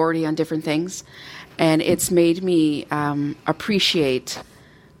put priority on different things. And it's made me appreciate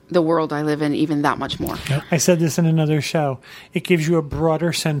the world I live in even that much more. Yep. I said this in another show. It gives you a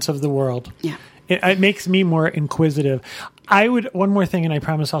broader sense of the world. Yeah. It makes me more inquisitive. One more thing, and I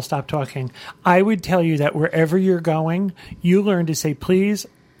promise I'll stop talking. I would tell you that wherever you're going, you learn to say please,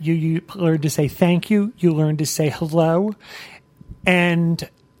 you learn to say thank you, you learn to say hello, and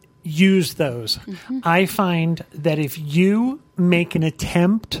use those. Mm-hmm. I find that if you make an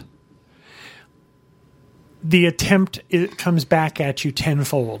attempt, the attempt comes back at you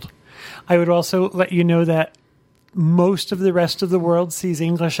tenfold. I would also let you know that most of the rest of the world sees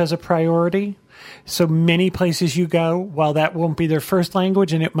English as a priority. So many places you go, while that won't be their first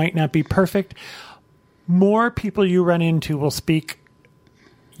language and it might not be perfect, more people you run into will speak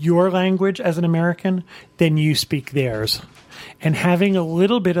your language as an American than you speak theirs. And having a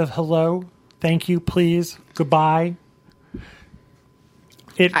little bit of hello, thank you, please, goodbye,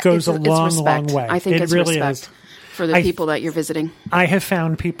 it goes a long way. I think it it's really respect is. for the people that you're visiting. I have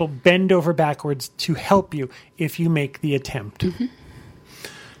found people bend over backwards to help you if you make the attempt. Mm-hmm.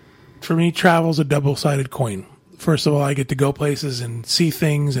 For me, travel's a double-sided coin. First of all, I get to go places and see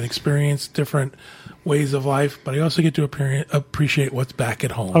things and experience different ways of life, but I also get to appreciate what's back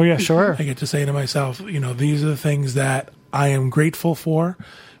at home. Oh, yeah, sure. I get to say to myself, these are the things that I am grateful for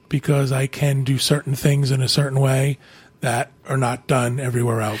because I can do certain things in a certain way that are not done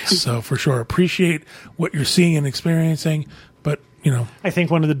everywhere else. So for sure, appreciate what you're seeing and experiencing, but, I think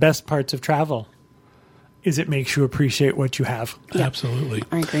one of the best parts of travel is it makes you appreciate what you have. Yeah. Absolutely.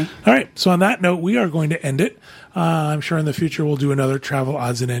 I agree. All right. So on that note, we are going to end it. I'm sure in the future we'll do another Travel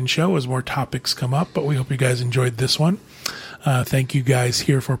Odds and Ends show as more topics come up, but we hope you guys enjoyed this one. Thank you guys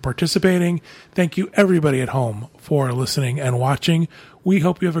here for participating. Thank you everybody at home for listening and watching. We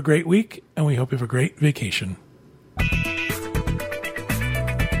hope you have a great week and we hope you have a great vacation.